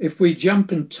 listen, if we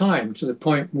jump in time to the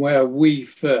point where we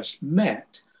first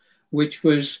met, which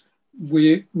was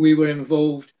we were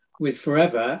involved with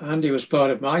Forever. Andy was part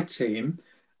of my team,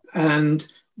 and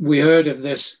we heard of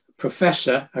this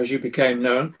professor, as you became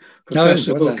known,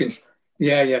 Professor Wilkinson.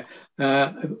 Yeah.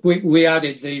 We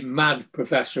added the mad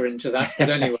professor into that, but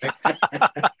anyway.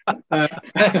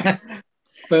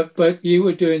 But you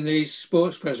were doing these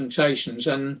sports presentations,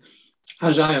 and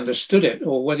as I understood it,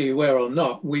 or whether you were or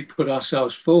not, we put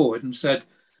ourselves forward and said,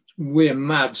 we're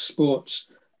mad sports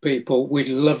people. We'd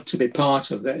love to be part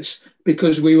of this,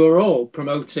 because we were all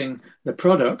promoting the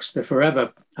products, the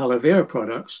Forever aloe vera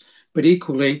products, but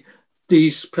equally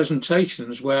these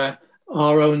presentations were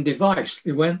our own device.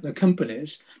 They weren't the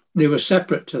companies. They were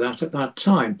separate to that at that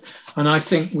time. And I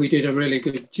think we did a really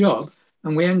good job,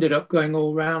 and we ended up going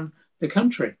all around the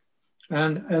country.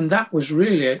 And that was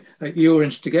really at your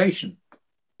instigation.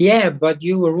 Yeah, but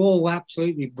you were all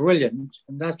absolutely brilliant.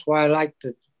 And that's why I liked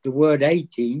the word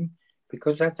A-team,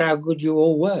 because that's how good you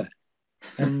all were.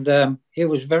 And it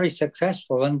was very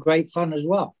successful and great fun as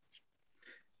well.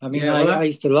 I mean, I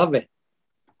used to love it.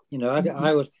 You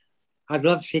know, I'd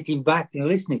love sitting back and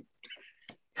listening.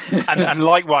 and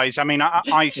likewise, I mean,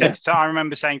 I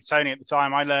remember saying to Tony at the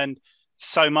time, I learned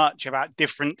so much about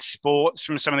different sports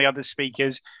from some of the other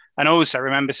speakers. And also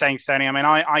remember saying to Tony, I mean,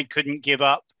 I couldn't give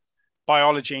up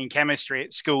biology and chemistry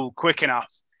at school quick enough.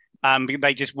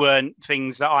 They just weren't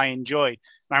things that I enjoyed.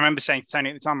 And I remember saying to Tony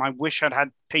at the time, I wish I'd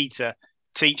had Peter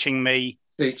teaching me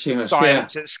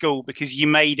science at school, because you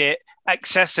made it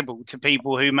accessible to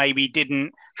people who maybe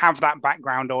didn't have that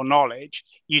background or knowledge.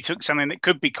 You took something that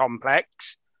could be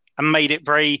complex and made it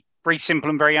very, very simple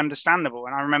and very understandable.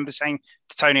 And I remember saying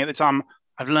to Tony at the time,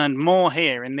 I've learned more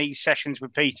here in these sessions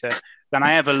with Peter than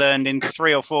I ever learned in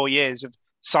 3 or 4 years of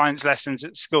science lessons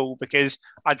at school, because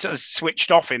I just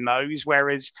switched off in those.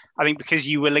 Whereas I think because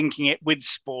you were linking it with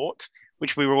sport,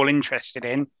 which we were all interested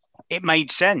in, it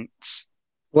made sense.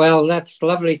 Well, that's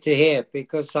lovely to hear,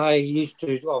 because I used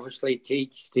to obviously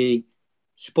teach the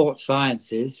sports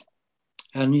sciences.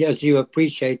 And as you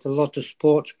appreciate, a lot of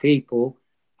sports people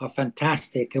are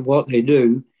fantastic at what they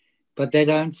do, but they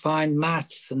don't find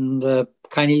maths and the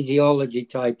kinesiology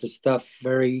type of stuff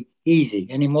very easy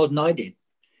any more than I did.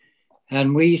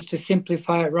 And we used to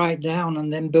simplify it right down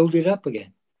and then build it up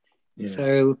again. Yeah.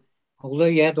 So although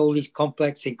you had all these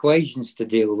complex equations to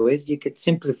deal with, you could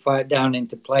simplify it down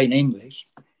into plain English.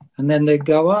 And then they'd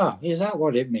go, is that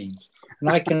what it means? And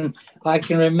I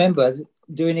can remember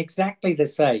doing exactly the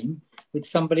same with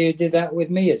somebody who did that with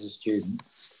me as a student.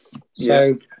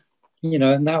 So, you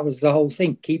know, and that was the whole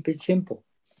thing. Keep it simple.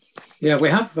 Yeah, we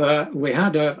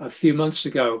had a few months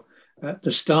ago, at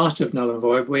the start of Null and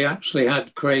Void, we actually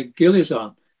had Craig Gillies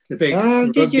on, the big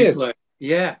rugby player.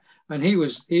 Yeah, and he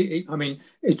was, I mean,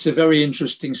 it's a very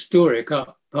interesting story,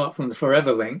 apart from the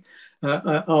Forever link,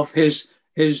 of his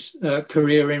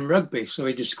career in rugby. So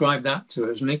he described that to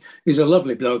us, and he's a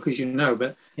lovely bloke, as you know,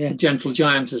 but a gentle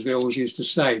giant, as we always used to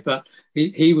say. But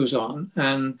he was on,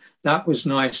 and that was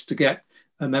nice to get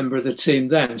a member of the team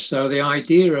then. So the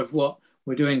idea of what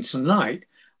we're doing tonight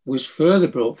was further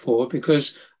brought forward,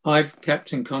 because I've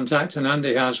kept in contact, and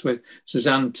Andy has, with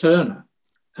Suzanne Turner.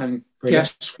 And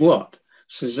guess what?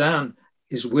 Suzanne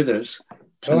is with us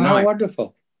tonight. Oh, how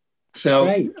wonderful.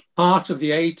 So part of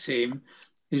the A-team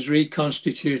is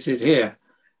reconstituted here.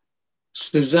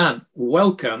 Suzanne,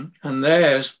 welcome. And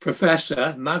there's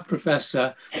Mad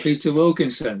Professor Peter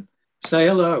Wilkinson. Say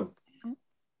hello.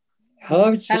 Hello,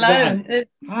 Hello. Suzanne.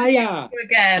 Hiya. You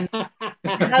again. It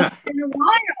has been a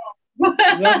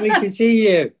while. Lovely to see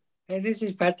you. Hey, this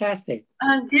is fantastic.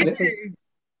 And you.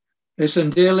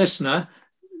 Listen, dear listener,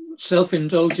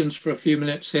 self-indulgence for a few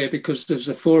minutes here, because there's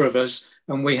the four of us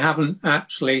and we haven't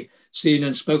actually seen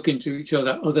and spoken to each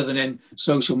other than in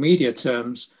social media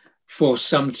terms for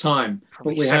some time.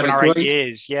 Probably but we 7 had or 8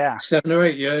 years, yeah. 7 or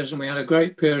 8 years, and we had a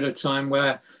great period of time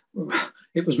where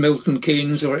it was Milton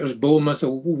Keynes or it was Bournemouth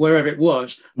or wherever it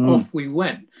was, off we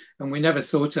went. And we never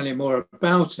thought any more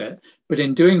about it. But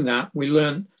in doing that, we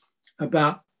learned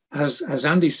about, as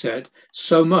Andy said,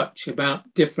 so much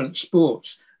about different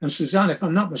sports. And Suzanne, if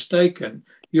I'm not mistaken,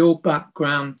 your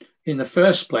background in the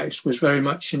first place was very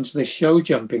much into the show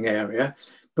jumping area,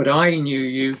 but I knew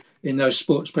you in those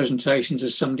sports presentations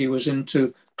as somebody who was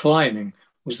into climbing.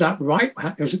 Was that right?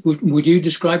 Would you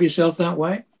describe yourself that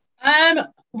way?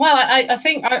 Well, I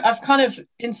think I've kind of,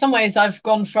 in some ways, I've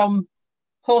gone from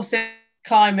horses,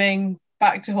 climbing,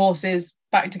 back to horses,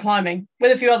 back to climbing,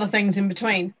 with a few other things in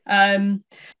between. The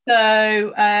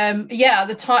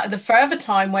forever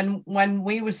time when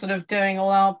we were sort of doing all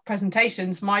our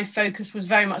presentations, my focus was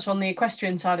very much on the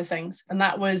equestrian side of things, and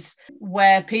that was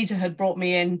where Peter had brought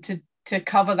me in to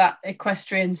cover that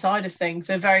equestrian side of things.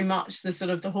 So very much the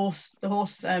sort of the horse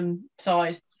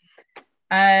side.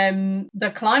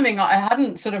 The climbing, I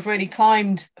hadn't sort of really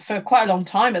climbed for quite a long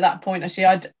time at that point. Actually,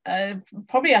 I'd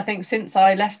probably, I think, since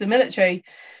I left the military,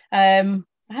 I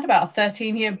had about a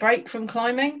 13-year break from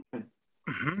climbing,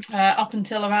 up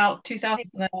until about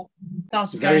 2000.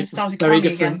 Started climbing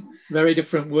again. Very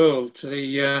different world to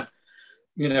the,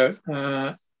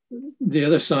 the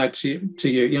other side to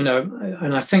you,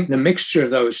 and I think the mixture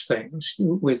of those things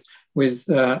with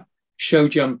show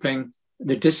jumping,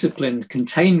 the discipline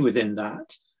contained within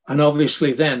that, and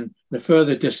obviously then the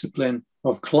further discipline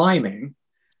of climbing,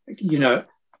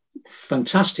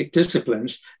 fantastic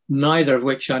disciplines, neither of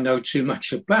which I know too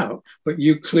much about, but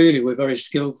you clearly were very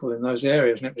skillful in those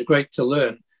areas, and it was great to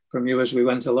learn from you as we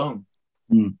went along.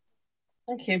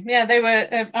 Thank you. Yeah, they were,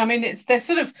 they're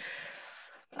sort of,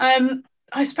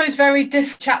 I suppose, very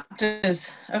different chapters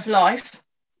of life,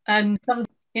 and some,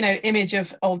 image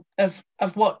of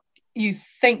what you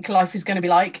think life is going to be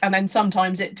like, and then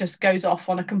sometimes it just goes off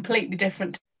on a completely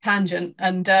different tangent,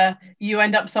 and you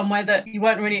end up somewhere that you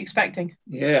weren't really expecting.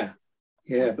 But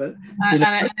and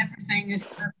everything has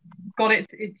got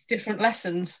its different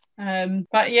lessons.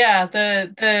 But yeah,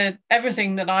 the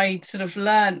everything that I sort of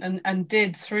learned and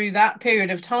did through that period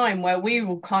of time where we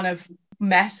were kind of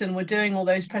met and were doing all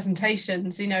those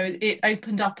presentations, it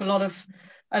opened up a lot of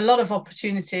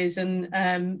opportunities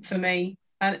and for me.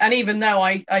 And even though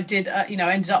I did,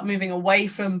 ended up moving away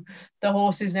from the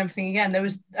horses and everything again, there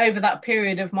was, over that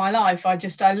period of my life, I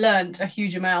learnt a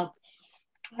huge amount.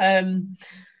 I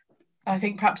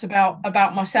think perhaps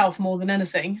about myself more than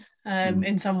anything,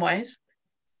 in some ways.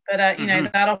 But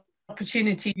that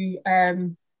opportunity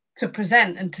to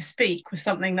present and to speak was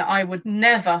something that I would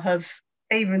never have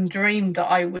even dreamed that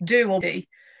I would do or be,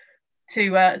 to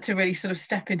really sort of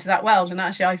step into that world. And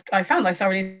actually, I found I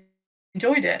thoroughly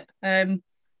enjoyed it.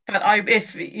 But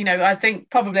I think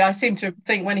probably I seem to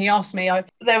think when he asked me,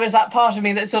 there was that part of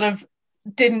me that sort of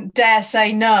didn't dare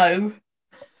say no.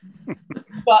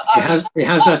 But it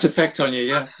has that effect on you,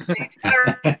 yeah.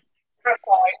 Terrified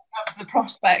of the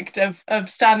prospect of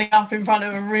standing up in front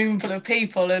of a room full of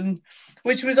people, and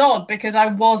which was odd because I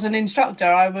was an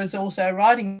instructor. I was also a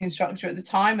riding instructor at the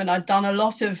time, and I'd done a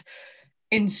lot of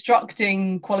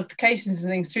instructing qualifications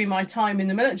and things through my time in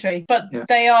the military, but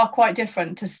they are quite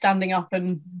different to standing up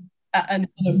and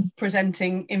sort of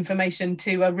presenting information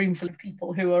to a room full of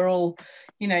people who are all,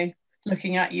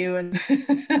 looking at you and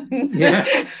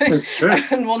that's true.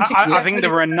 And wanting. I think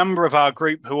there were a number of our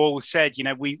group who all said,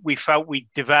 we felt we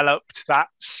developed that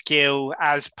skill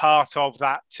as part of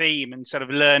that team and sort of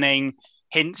learning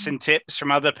hints and tips from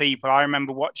other people. I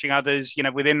remember watching others,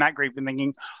 within that group and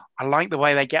thinking, I like the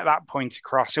way they get that point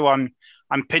across. So I'm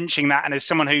pinching that. And as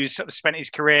someone who's sort of spent his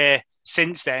career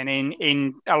since then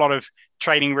in a lot of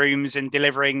training rooms and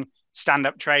delivering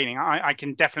stand-up training, I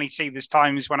can definitely see there's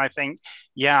times when I think,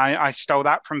 I stole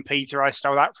that from Peter, I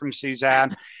stole that from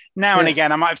Suzanne. Now and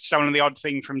again, I might have stolen the odd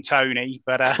thing from Tony,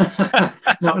 but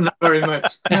not very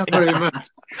much. Not very much.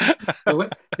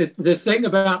 The thing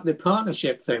about the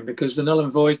partnership thing, because the null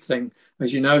and void thing,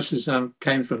 as you know, Suzanne,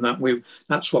 came from that.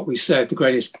 That's what we said. The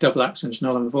greatest double accents,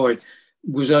 null and void,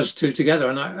 was us two together.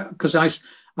 And because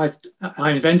I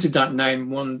invented that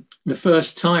name the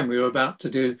first time we were about to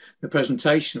do the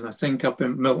presentation, I think up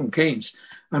in Milton Keynes,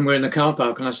 and we're in the car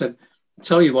park, and I said,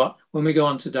 tell you what, when we go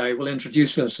on today, we'll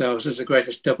introduce ourselves as the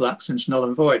greatest double act since Null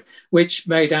and Void, which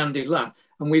made Andy laugh.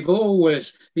 And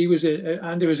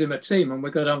Andy was in my team, and we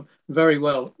got on very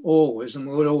well always, and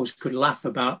we always could laugh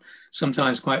about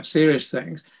sometimes quite serious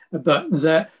things. But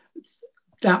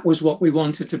that was what we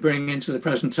wanted to bring into the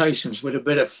presentations, with a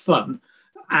bit of fun,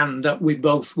 and that we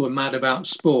both were mad about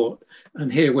sport.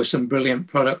 And here were some brilliant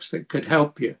products that could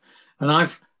help you. And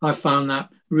I've found that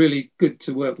really good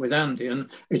to work with Andy, and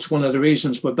it's one of the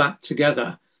reasons we're back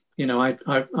together. You know,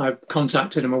 I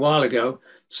contacted him a while ago,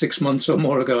 6 months or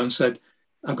more ago, and said,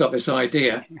 I've got this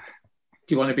idea. Do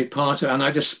you want to be part of it? And I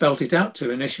just spelt it out to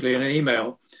him initially in an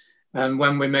email. And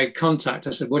when we made contact, I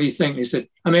said, what do you think? And he said,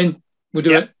 I'm in. We'll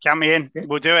do it. Count me in.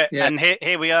 We'll do it. Yeah. And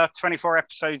here we are, 24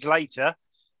 episodes later,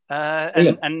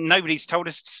 and nobody's told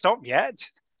us to stop yet.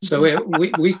 So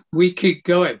we keep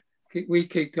going. We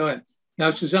keep going.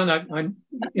 Now, Suzanne, I'm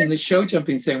in the show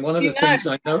jumping thing. One of the things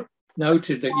I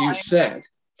noted that you said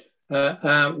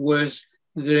was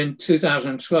that in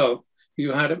 2012,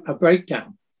 you had a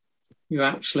breakdown. You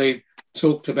actually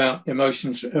talked about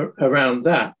emotions around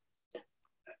that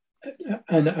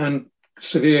and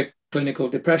severe clinical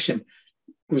depression.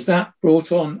 Was that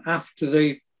brought on after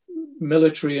the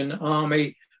military and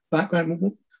army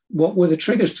background? What were the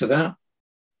triggers to that?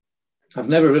 I've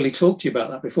never really talked to you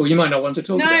about that before. You might not want to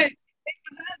talk about it. No, it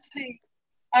was actually,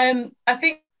 I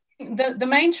think the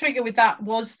main trigger with that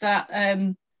was that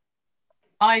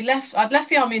I'd left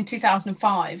the army in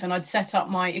 2005, and I'd set up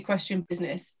my equestrian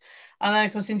business. And then,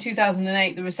 of course, in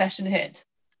 2008, the recession hit.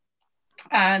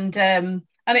 And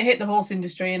it hit the horse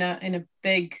industry in a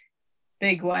big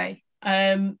way.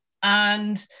 And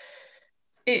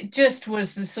it just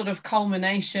was the sort of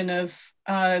culmination of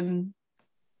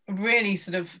really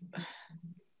sort of,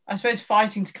 I suppose,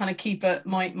 fighting to kind of keep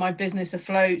my business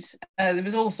afloat. There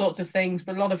was all sorts of things,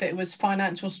 but a lot of it was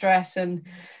financial stress and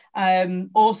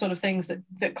all sort of things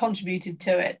that contributed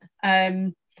to it.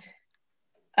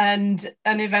 And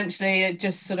eventually it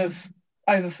just sort of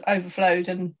overflowed,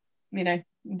 and, you know,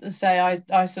 say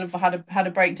I sort of had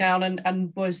a breakdown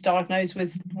and was diagnosed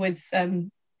with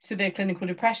severe clinical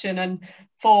depression. And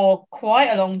for quite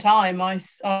a long time I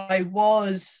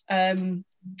was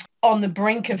on the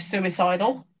brink of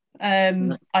suicidal.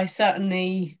 I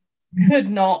certainly could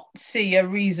not see a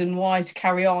reason why to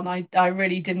carry on. I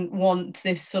really didn't want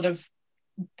this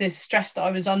stress that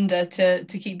I was under to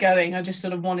keep going. I just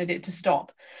sort of wanted it to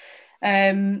stop.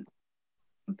 But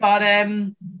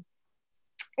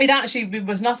it actually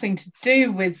was nothing to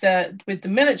do with the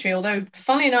military, although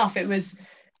funnily enough it was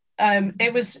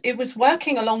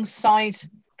working alongside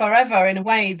Forever in a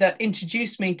way that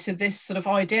introduced me to this sort of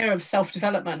idea of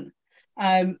self-development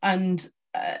and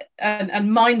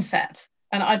mindset.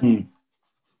 And I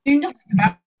knew nothing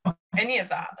about any of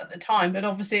that at the time, but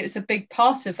obviously it's a big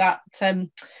part of that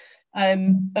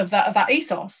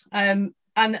ethos. And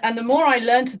the more I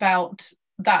learned about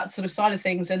that sort of side of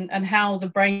things and how the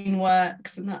brain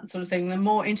works and that sort of thing, the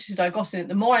more interested I got in it,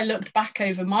 the more I looked back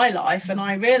over my life, and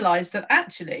I realized that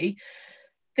actually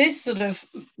this sort of,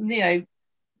 you know,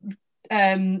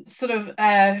 I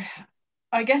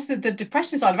guess the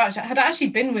depression side had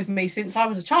actually been with me since I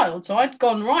was a child. So I'd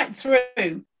gone right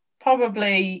through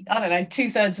probably, I don't know,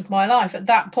 2/3 of my life at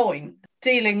that point,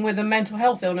 dealing with a mental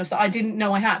health illness that I didn't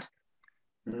know I had.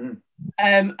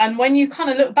 And when you kind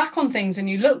of look back on things and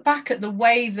you look back at the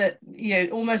way that, you know,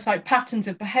 almost like patterns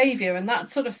of behavior and that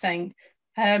sort of thing,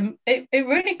 it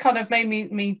really kind of made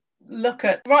me look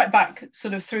at right back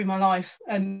sort of through my life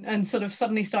and sort of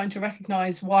suddenly starting to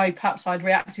recognize why perhaps I'd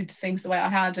reacted to things the way I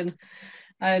had.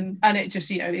 And it just,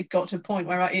 you know, it got to a point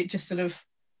where it just sort of,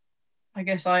 I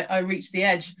guess I reached the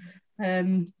edge.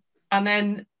 And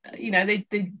then, you know,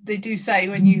 they do say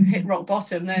when you hit rock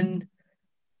bottom, then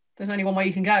there's only one way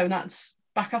you can go, and that's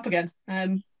back up again.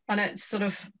 And it's sort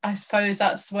of, I suppose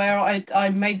that's where I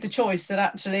made the choice that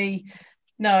actually,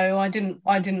 no, I didn't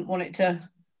want it to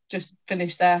just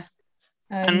finish there.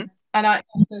 And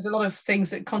there's a lot of things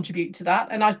that contribute to that.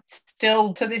 And I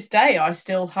still, to this day, I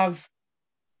still have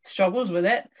struggles with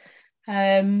it.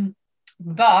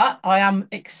 But I am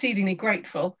exceedingly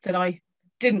grateful that I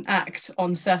didn't act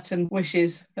on certain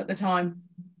wishes at the time.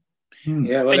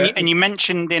 Yeah, well, and you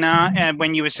mentioned in our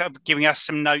when you were sort of giving us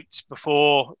some notes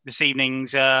before this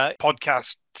evening's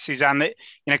podcast, Suzanne, that,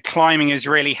 you know, climbing has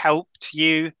really helped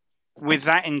you with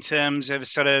that in terms of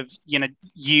sort of, you know,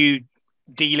 you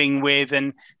dealing with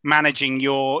and managing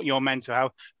your mental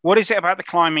health. What is it about the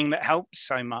climbing that helps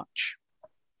so much?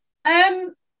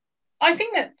 I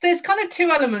think that there's kind of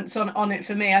two elements on it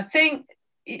for me. I think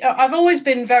I've always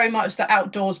been very much the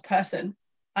outdoors person.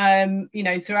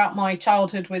 throughout my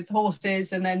childhood with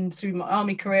horses and then through my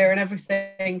army career and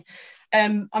everything.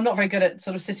 I'm not very good at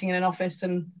sort of sitting in an office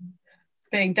and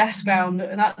being desk bound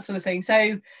and that sort of thing.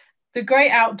 So the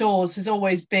great outdoors has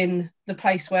always been the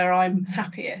place where I'm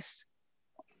happiest.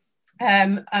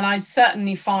 And I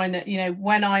certainly find that,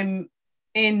 when I'm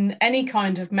in any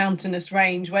kind of mountainous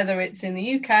range, whether it's in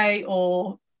the UK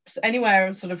or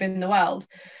anywhere sort of in the world,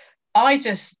 I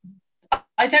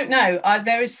don't know.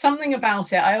 There is something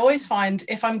about it. I always find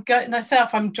if I'm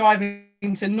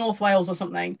driving to North Wales or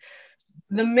something,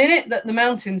 the minute that the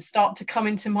mountains start to come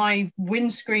into my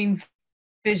windscreen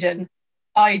vision,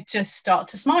 I just start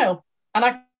to smile, and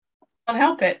I can't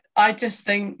help it. I just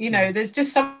think, there's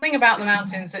just something about the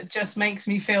mountains that just makes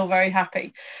me feel very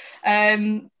happy.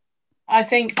 I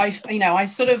think I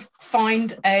sort of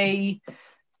find a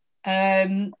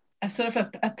sort of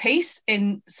a peace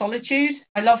in solitude.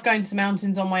 I love going to the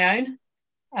mountains on my own,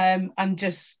 and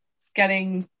just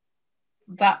getting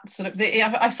that sort of.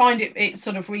 I find it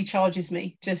sort of recharges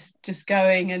me. Just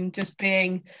going and just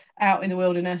being out in the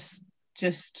wilderness,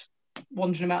 just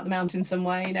wandering about the mountain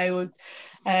somewhere. So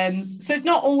it's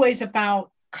not always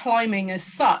about climbing as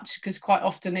such, because quite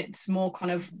often it's more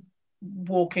kind of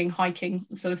walking, hiking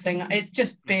sort of thing. It's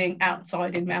just being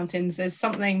outside in mountains. There's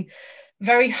something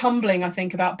very humbling, I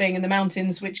think, about being in the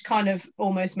mountains, which kind of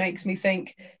almost makes me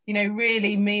think,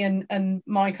 really me and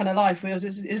my kind of life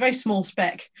is a very small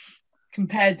speck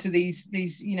compared to these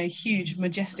huge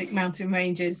majestic mountain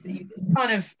ranges that you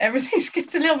kind of everything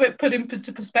gets a little bit put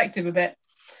into perspective a bit.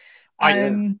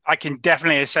 I can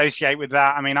definitely associate with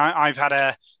that. I mean, I've had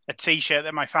a t-shirt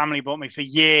that my family bought me for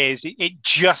years. It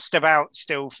just about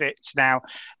still fits now,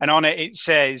 and on it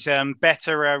says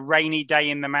better a rainy day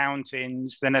in the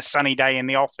mountains than a sunny day in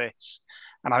the office.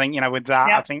 And I think with that,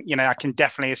 I think I can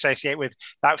definitely associate with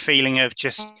that feeling of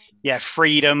just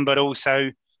freedom, but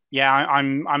also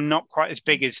I'm not quite as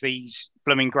big as these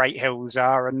blooming great hills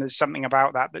are, and there's something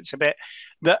about that's a bit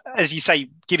that, as you say,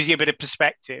 gives you a bit of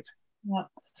perspective.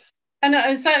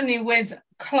 And certainly with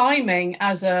climbing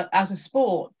as a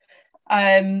sport,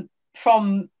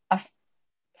 from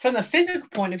the physical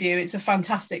point of view, it's a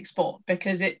fantastic sport,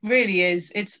 because it really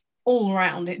is. It's all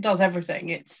round. It does everything.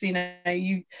 It's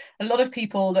a lot of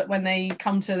people that when they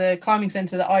come to the climbing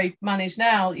centre that I manage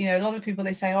now, a lot of people,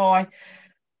 they say, oh,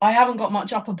 I haven't got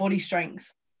much upper body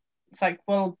strength. It's like,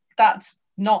 well, that's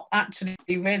not actually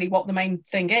really what the main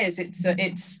thing is.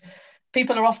 It's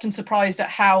people are often surprised at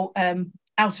how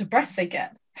out of breath they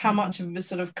get, how much of a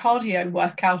sort of cardio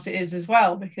workout it is as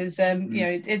well, because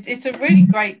it's a really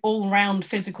great all-round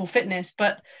physical fitness.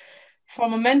 But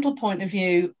from a mental point of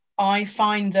view, I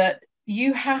find that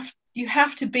you have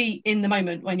to be in the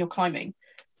moment when you're climbing.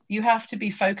 You have to be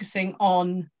focusing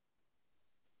on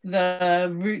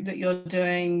the route that you're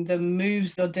doing, the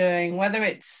moves you're doing, whether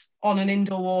it's on an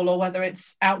indoor wall or whether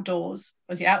it's outdoors.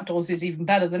 Obviously outdoors is even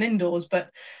better than indoors,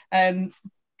 but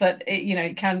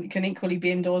it can equally be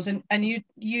indoors, and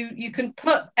you can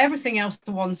put everything else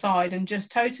to one side and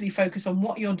just totally focus on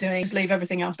what you're doing, just leave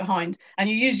everything else behind. And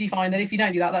you usually find that if you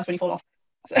don't do that, that's when you fall off.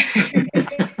 So.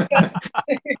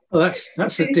 Well,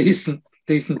 that's a decent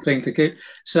thing to keep.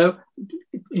 So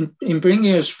in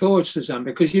bringing us forward, Suzanne,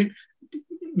 because you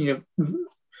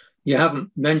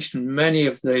haven't mentioned many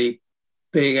of the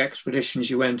big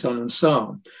expeditions you went on and so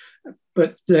on,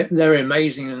 but they're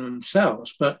amazing in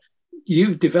themselves. But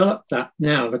you've developed that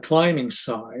now, the climbing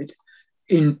side,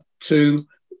 into,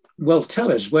 well,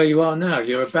 tell us where you are now.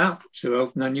 You're about to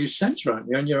open a new centre, aren't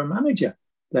you? And you're a manager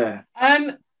there.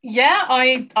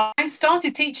 I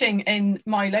started teaching in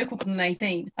my local in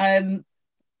 2018.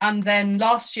 And then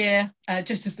last year,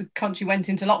 just as the country went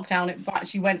into lockdown, it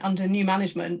actually went under new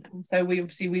management. So we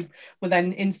were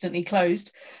then instantly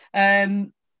closed.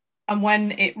 And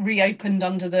when it reopened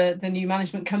under the new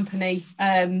management company,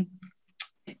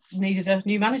 it needed a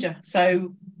new manager.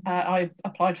 So I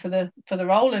applied for the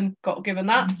role and got given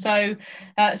that. So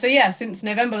since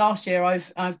November last year,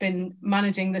 I've been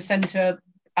managing the centre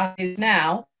as is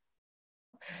now.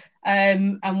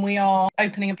 And we are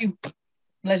opening a new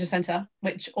leisure centre,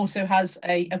 which also has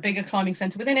a bigger climbing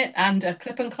centre within it and a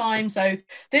clip and climb. So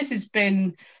this has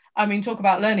been, talk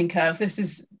about learning curve. This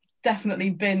has definitely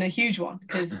been a huge one,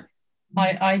 because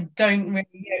I don't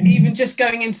really, even just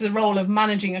going into the role of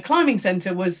managing a climbing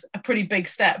centre was a pretty big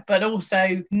step, but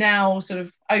also now sort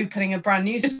of opening a brand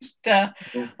new,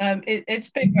 it's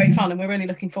been great fun, and we're really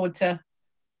looking forward to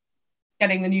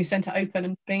getting the new centre open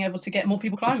and being able to get more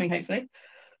people climbing, hopefully.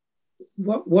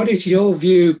 What is your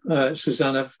view,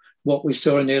 Suzanne, of what we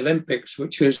saw in the Olympics,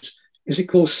 which was, is it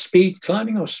called speed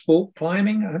climbing or sport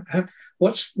climbing?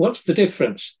 What's the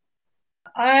difference?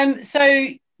 So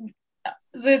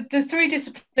the three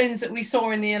disciplines that we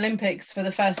saw in the Olympics for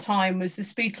the first time was the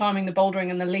speed climbing, the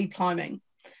bouldering, and the lead climbing.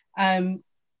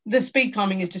 The speed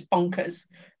climbing is just bonkers.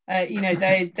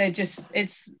 They're just,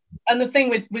 and the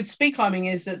thing with speed climbing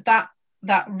is that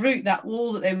route, that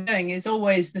wall that they were doing is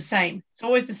always the same. It's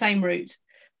always the same route.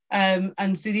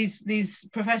 And so these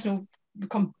professional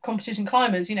competition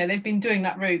climbers, they've been doing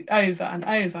that route over and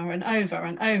over and over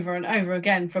and over and over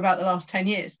again for about the last 10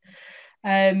 years.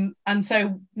 And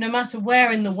so no matter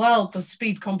where in the world the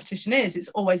speed competition is, it's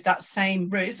always that same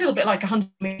route. It's a little bit like a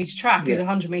 100-meter track is a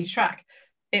 100-meter track.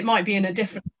 It might be in a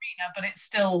different arena, but it's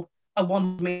still a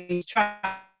 100-meter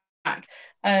track.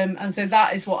 And so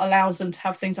that is what allows them to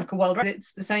have things like a world record.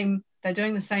 It's the same, they're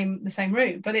doing the same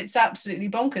route, but it's absolutely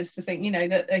bonkers to think,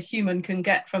 that a human can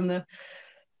get from the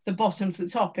bottom to the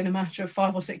top in a matter of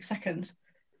 5 or 6 seconds.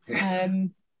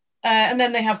 And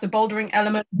then they have the bouldering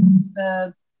element,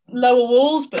 the lower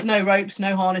walls, but no ropes,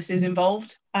 no harnesses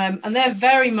involved. And they're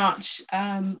very much,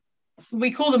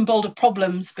 we call them boulder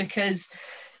problems because,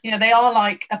 they are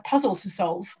like a puzzle to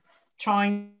solve,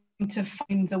 trying to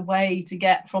find the way to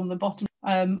get from the bottom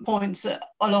points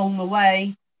along the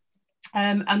way.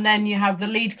 And then you have the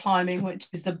lead climbing, which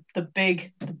is the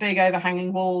big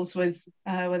overhanging walls with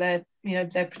where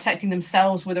they're protecting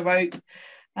themselves with a rope,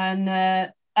 and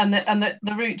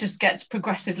the route just gets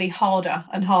progressively harder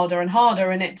and harder and harder,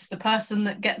 and it's the person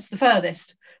that gets the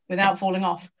furthest without falling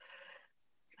off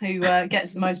who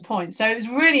gets the most points. So it was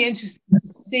really interesting to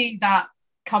see that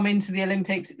come into the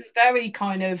Olympics. It was very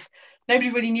kind of, nobody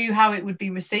really knew how it would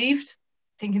be received.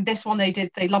 I think in this one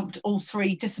they lumped all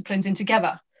three disciplines in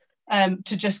together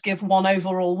to just give one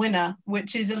overall winner,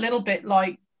 which is a little bit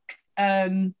like, I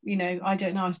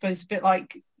don't know, I suppose a bit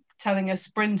like telling a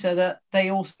sprinter that they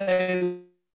also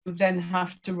then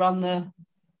have to run the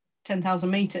 10,000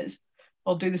 meters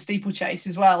or do the steeplechase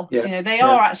as well. Yeah. They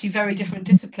are actually very different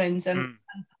disciplines, and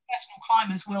professional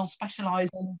climbers will specialize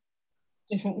in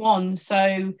different ones.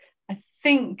 So I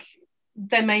think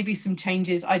there may be some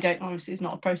changes. I don't, obviously it's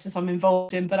not a process I'm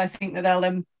involved in, but I think that they'll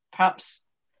then perhaps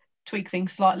tweak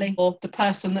things slightly, or the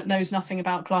person that knows nothing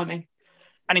about climbing.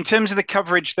 And in terms of the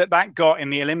coverage that got in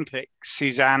the Olympics,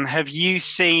 Suzanne, have you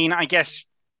seen, I guess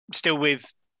still with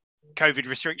COVID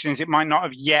restrictions, it might not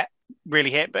have yet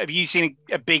really hit, but have you seen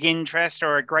a big interest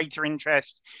or a greater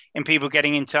interest in people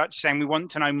getting in touch saying, we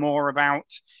want to know more about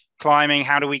climbing,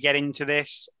 how do we get into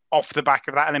this, off the back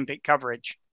of that Olympic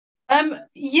coverage?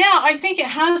 I think it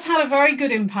has had a very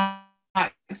good impact.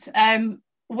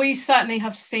 We certainly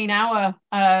have seen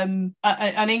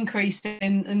an increase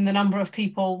in the number of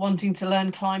people wanting to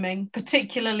learn climbing,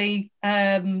 particularly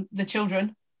the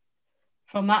children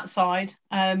from that side.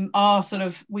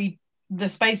 The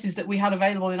spaces that we had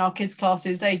available in our kids'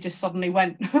 classes, they just suddenly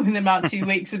went within about 2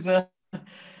 weeks of the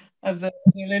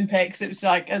Olympics. It was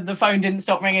like the phone didn't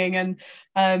stop ringing,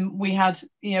 and we had,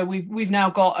 we've now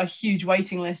got a huge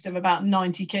waiting list of about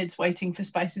 90 kids waiting for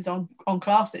spaces on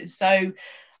classes. So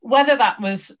whether that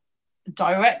was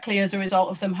directly as a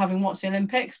result of them having watched the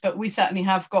Olympics, but we certainly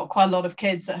have got quite a lot of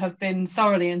kids that have been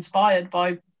thoroughly inspired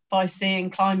by seeing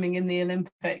climbing in the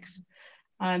Olympics.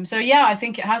 I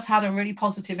think it has had a really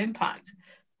positive impact,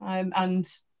 and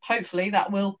hopefully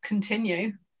that will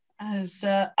continue as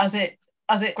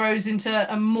it grows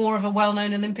into a more of a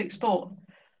well-known Olympic sport.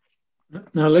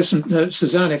 Now listen,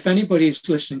 Suzanne, if anybody's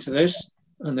listening to this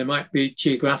and they might be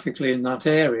geographically in that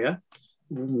area,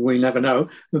 we never know,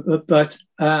 but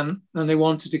and they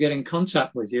wanted to get in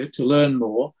contact with you to learn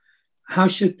more, how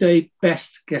should they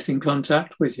best get in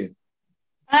contact with you?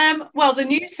 Well, the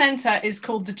new centre is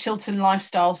called the Chiltern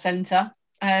Lifestyle Centre,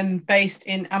 based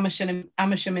in Amersham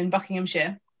in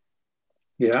Buckinghamshire.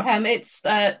 Yeah.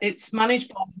 It's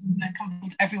managed by a company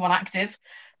called Everyone Active,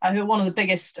 who are one of the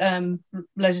biggest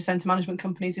leisure centre management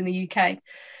companies in the UK.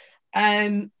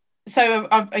 A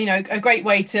great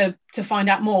way to find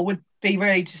out more would be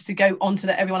really just to go onto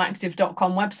the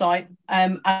everyoneactive.com website,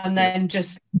 and then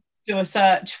just do a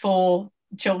search for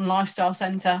Chiltern Lifestyle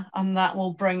Centre, and that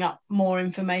will bring up more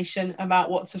information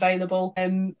about what's available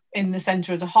in the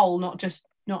centre as a whole, not just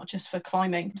for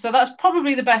climbing. So that's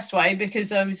probably the best way,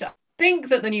 because I think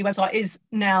that the new website is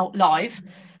now live.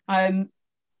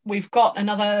 We've got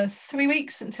another 3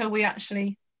 weeks until we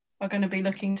actually are going to be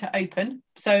looking to open.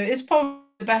 So it's probably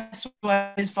the best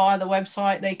way is via the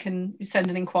website. They can send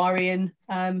an inquiry in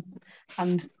and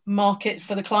mark it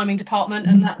for the climbing department,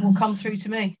 and that will come through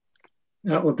to me.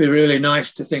 That would be really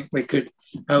nice to think we could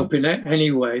help in it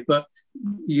anyway, but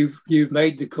you've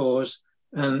made the cause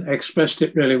and expressed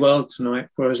it really well tonight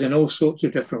for us in all sorts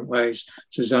of different ways,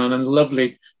 Suzanne, and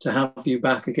lovely to have you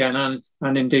back again,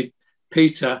 and indeed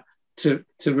Peter, to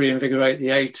reinvigorate the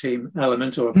A-team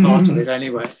element, or a part of it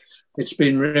anyway. It's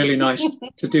been really nice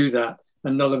to do that.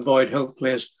 And Null and Void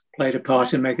hopefully has played a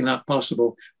part in making that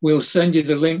possible. We'll send you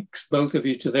the links, both of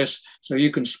you, to this, so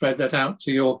you can spread that out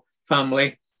to your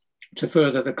family to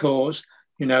further the cause.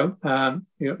 You know,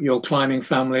 your climbing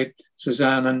family,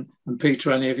 Suzanne and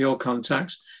Peter, any of your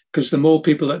contacts, because the more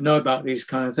people that know about these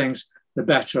kind of things, the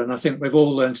better. And I think we've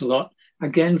all learned a lot,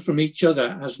 again, from each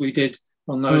other, as we did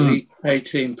on those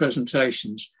A-team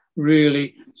presentations.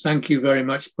 Really, thank you very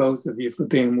much, both of you, for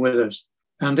being with us.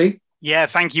 Andy? Yeah,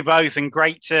 thank you both, and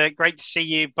great to see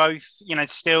you both, you know,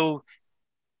 still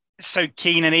so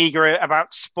keen and eager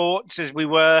about sports as we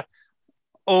were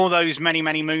all those many,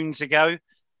 many moons ago,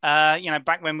 you know,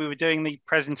 back when we were doing the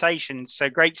presentations. So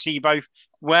great to see you both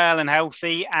well and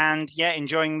healthy, and yeah,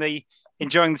 enjoying the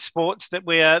sports that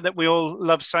we all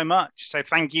love so much. So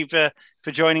thank you for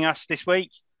joining us this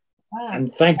week.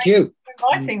 And thank you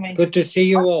for inviting me. Good to see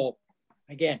you all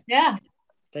again. Yeah.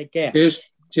 Take care.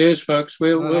 Cheers, folks.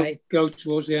 We'll go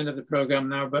towards the end of the program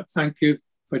now, but thank you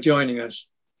for joining us.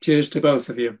 Cheers to both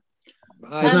of you.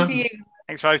 Bye. And to you.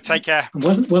 Thanks both. Take care.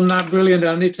 Wasn't that brilliant,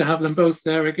 Andy, to have them both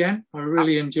there again? I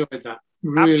really enjoyed that.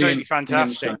 Really absolutely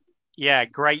fantastic. Yeah,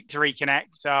 great to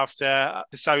reconnect after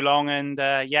so long, and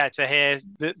to hear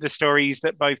the stories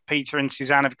that both Peter and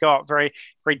Suzanne have got. Very,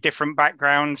 very different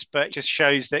backgrounds, but it just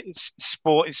shows that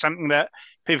sport is something that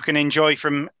people can enjoy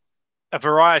from a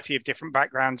variety of different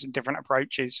backgrounds and different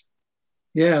approaches.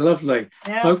 Yeah, lovely.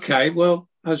 Yeah. Okay, well,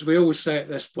 as we always say at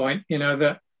this point, you know,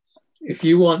 that if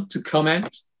you want to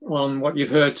comment on what you've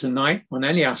heard tonight, on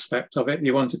any aspect of it,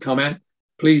 you want to comment,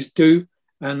 please do.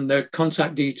 And the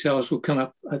contact details will come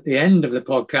up at the end of the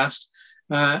podcast.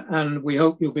 And we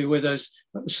hope you'll be with us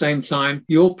at the same time,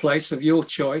 your place of your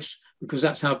choice, because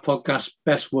that's how podcasts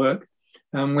best work.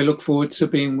 And we look forward to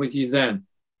being with you then.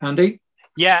 Andy?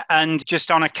 Yeah, and just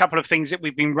on a couple of things that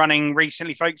we've been running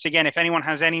recently, folks, again, if anyone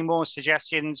has any more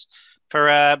suggestions for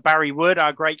Barry Wood,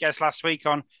 our great guest last week,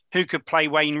 on who could play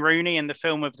Wayne Rooney in the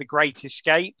film of The Great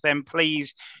Escape, then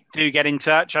please do get in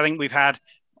touch. I think we've had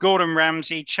Gordon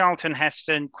Ramsay, Charlton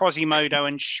Heston, Quasimodo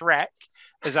and Shrek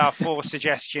as our 4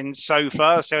 suggestions so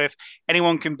far. So if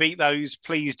anyone can beat those,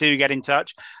 please do get in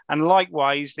touch. And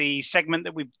likewise, the segment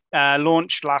that we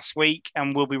launched last week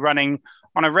and we'll be running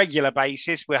on a regular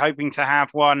basis, we're hoping to have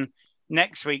one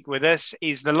next week with us,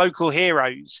 is the local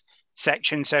heroes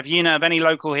section. So if you know of any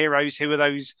local heroes, who are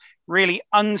those really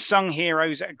unsung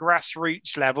heroes at a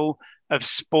grassroots level of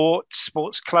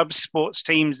sports clubs, sports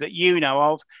teams that you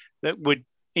know of that would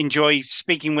enjoy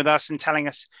speaking with us and telling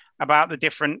us about the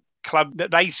different club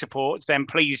that they support, then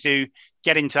please do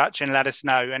get in touch and let us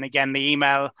know. And again, the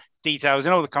email details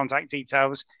and all the contact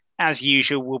details, as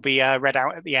usual, will be read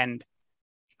out at the end.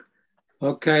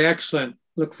 Okay, excellent.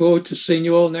 Look forward to seeing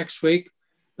you all next week.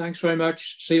 Thanks very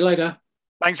much. See you later.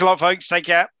 Thanks a lot, folks. Take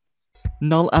care.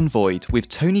 Null and Void with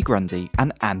Tony Grundy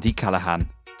and Andy Callahan.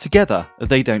 Together,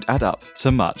 they don't add up to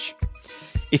much.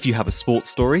 If you have a sports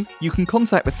story, you can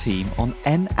contact the team on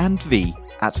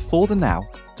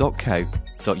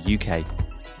n&v@forthenow.co.uk.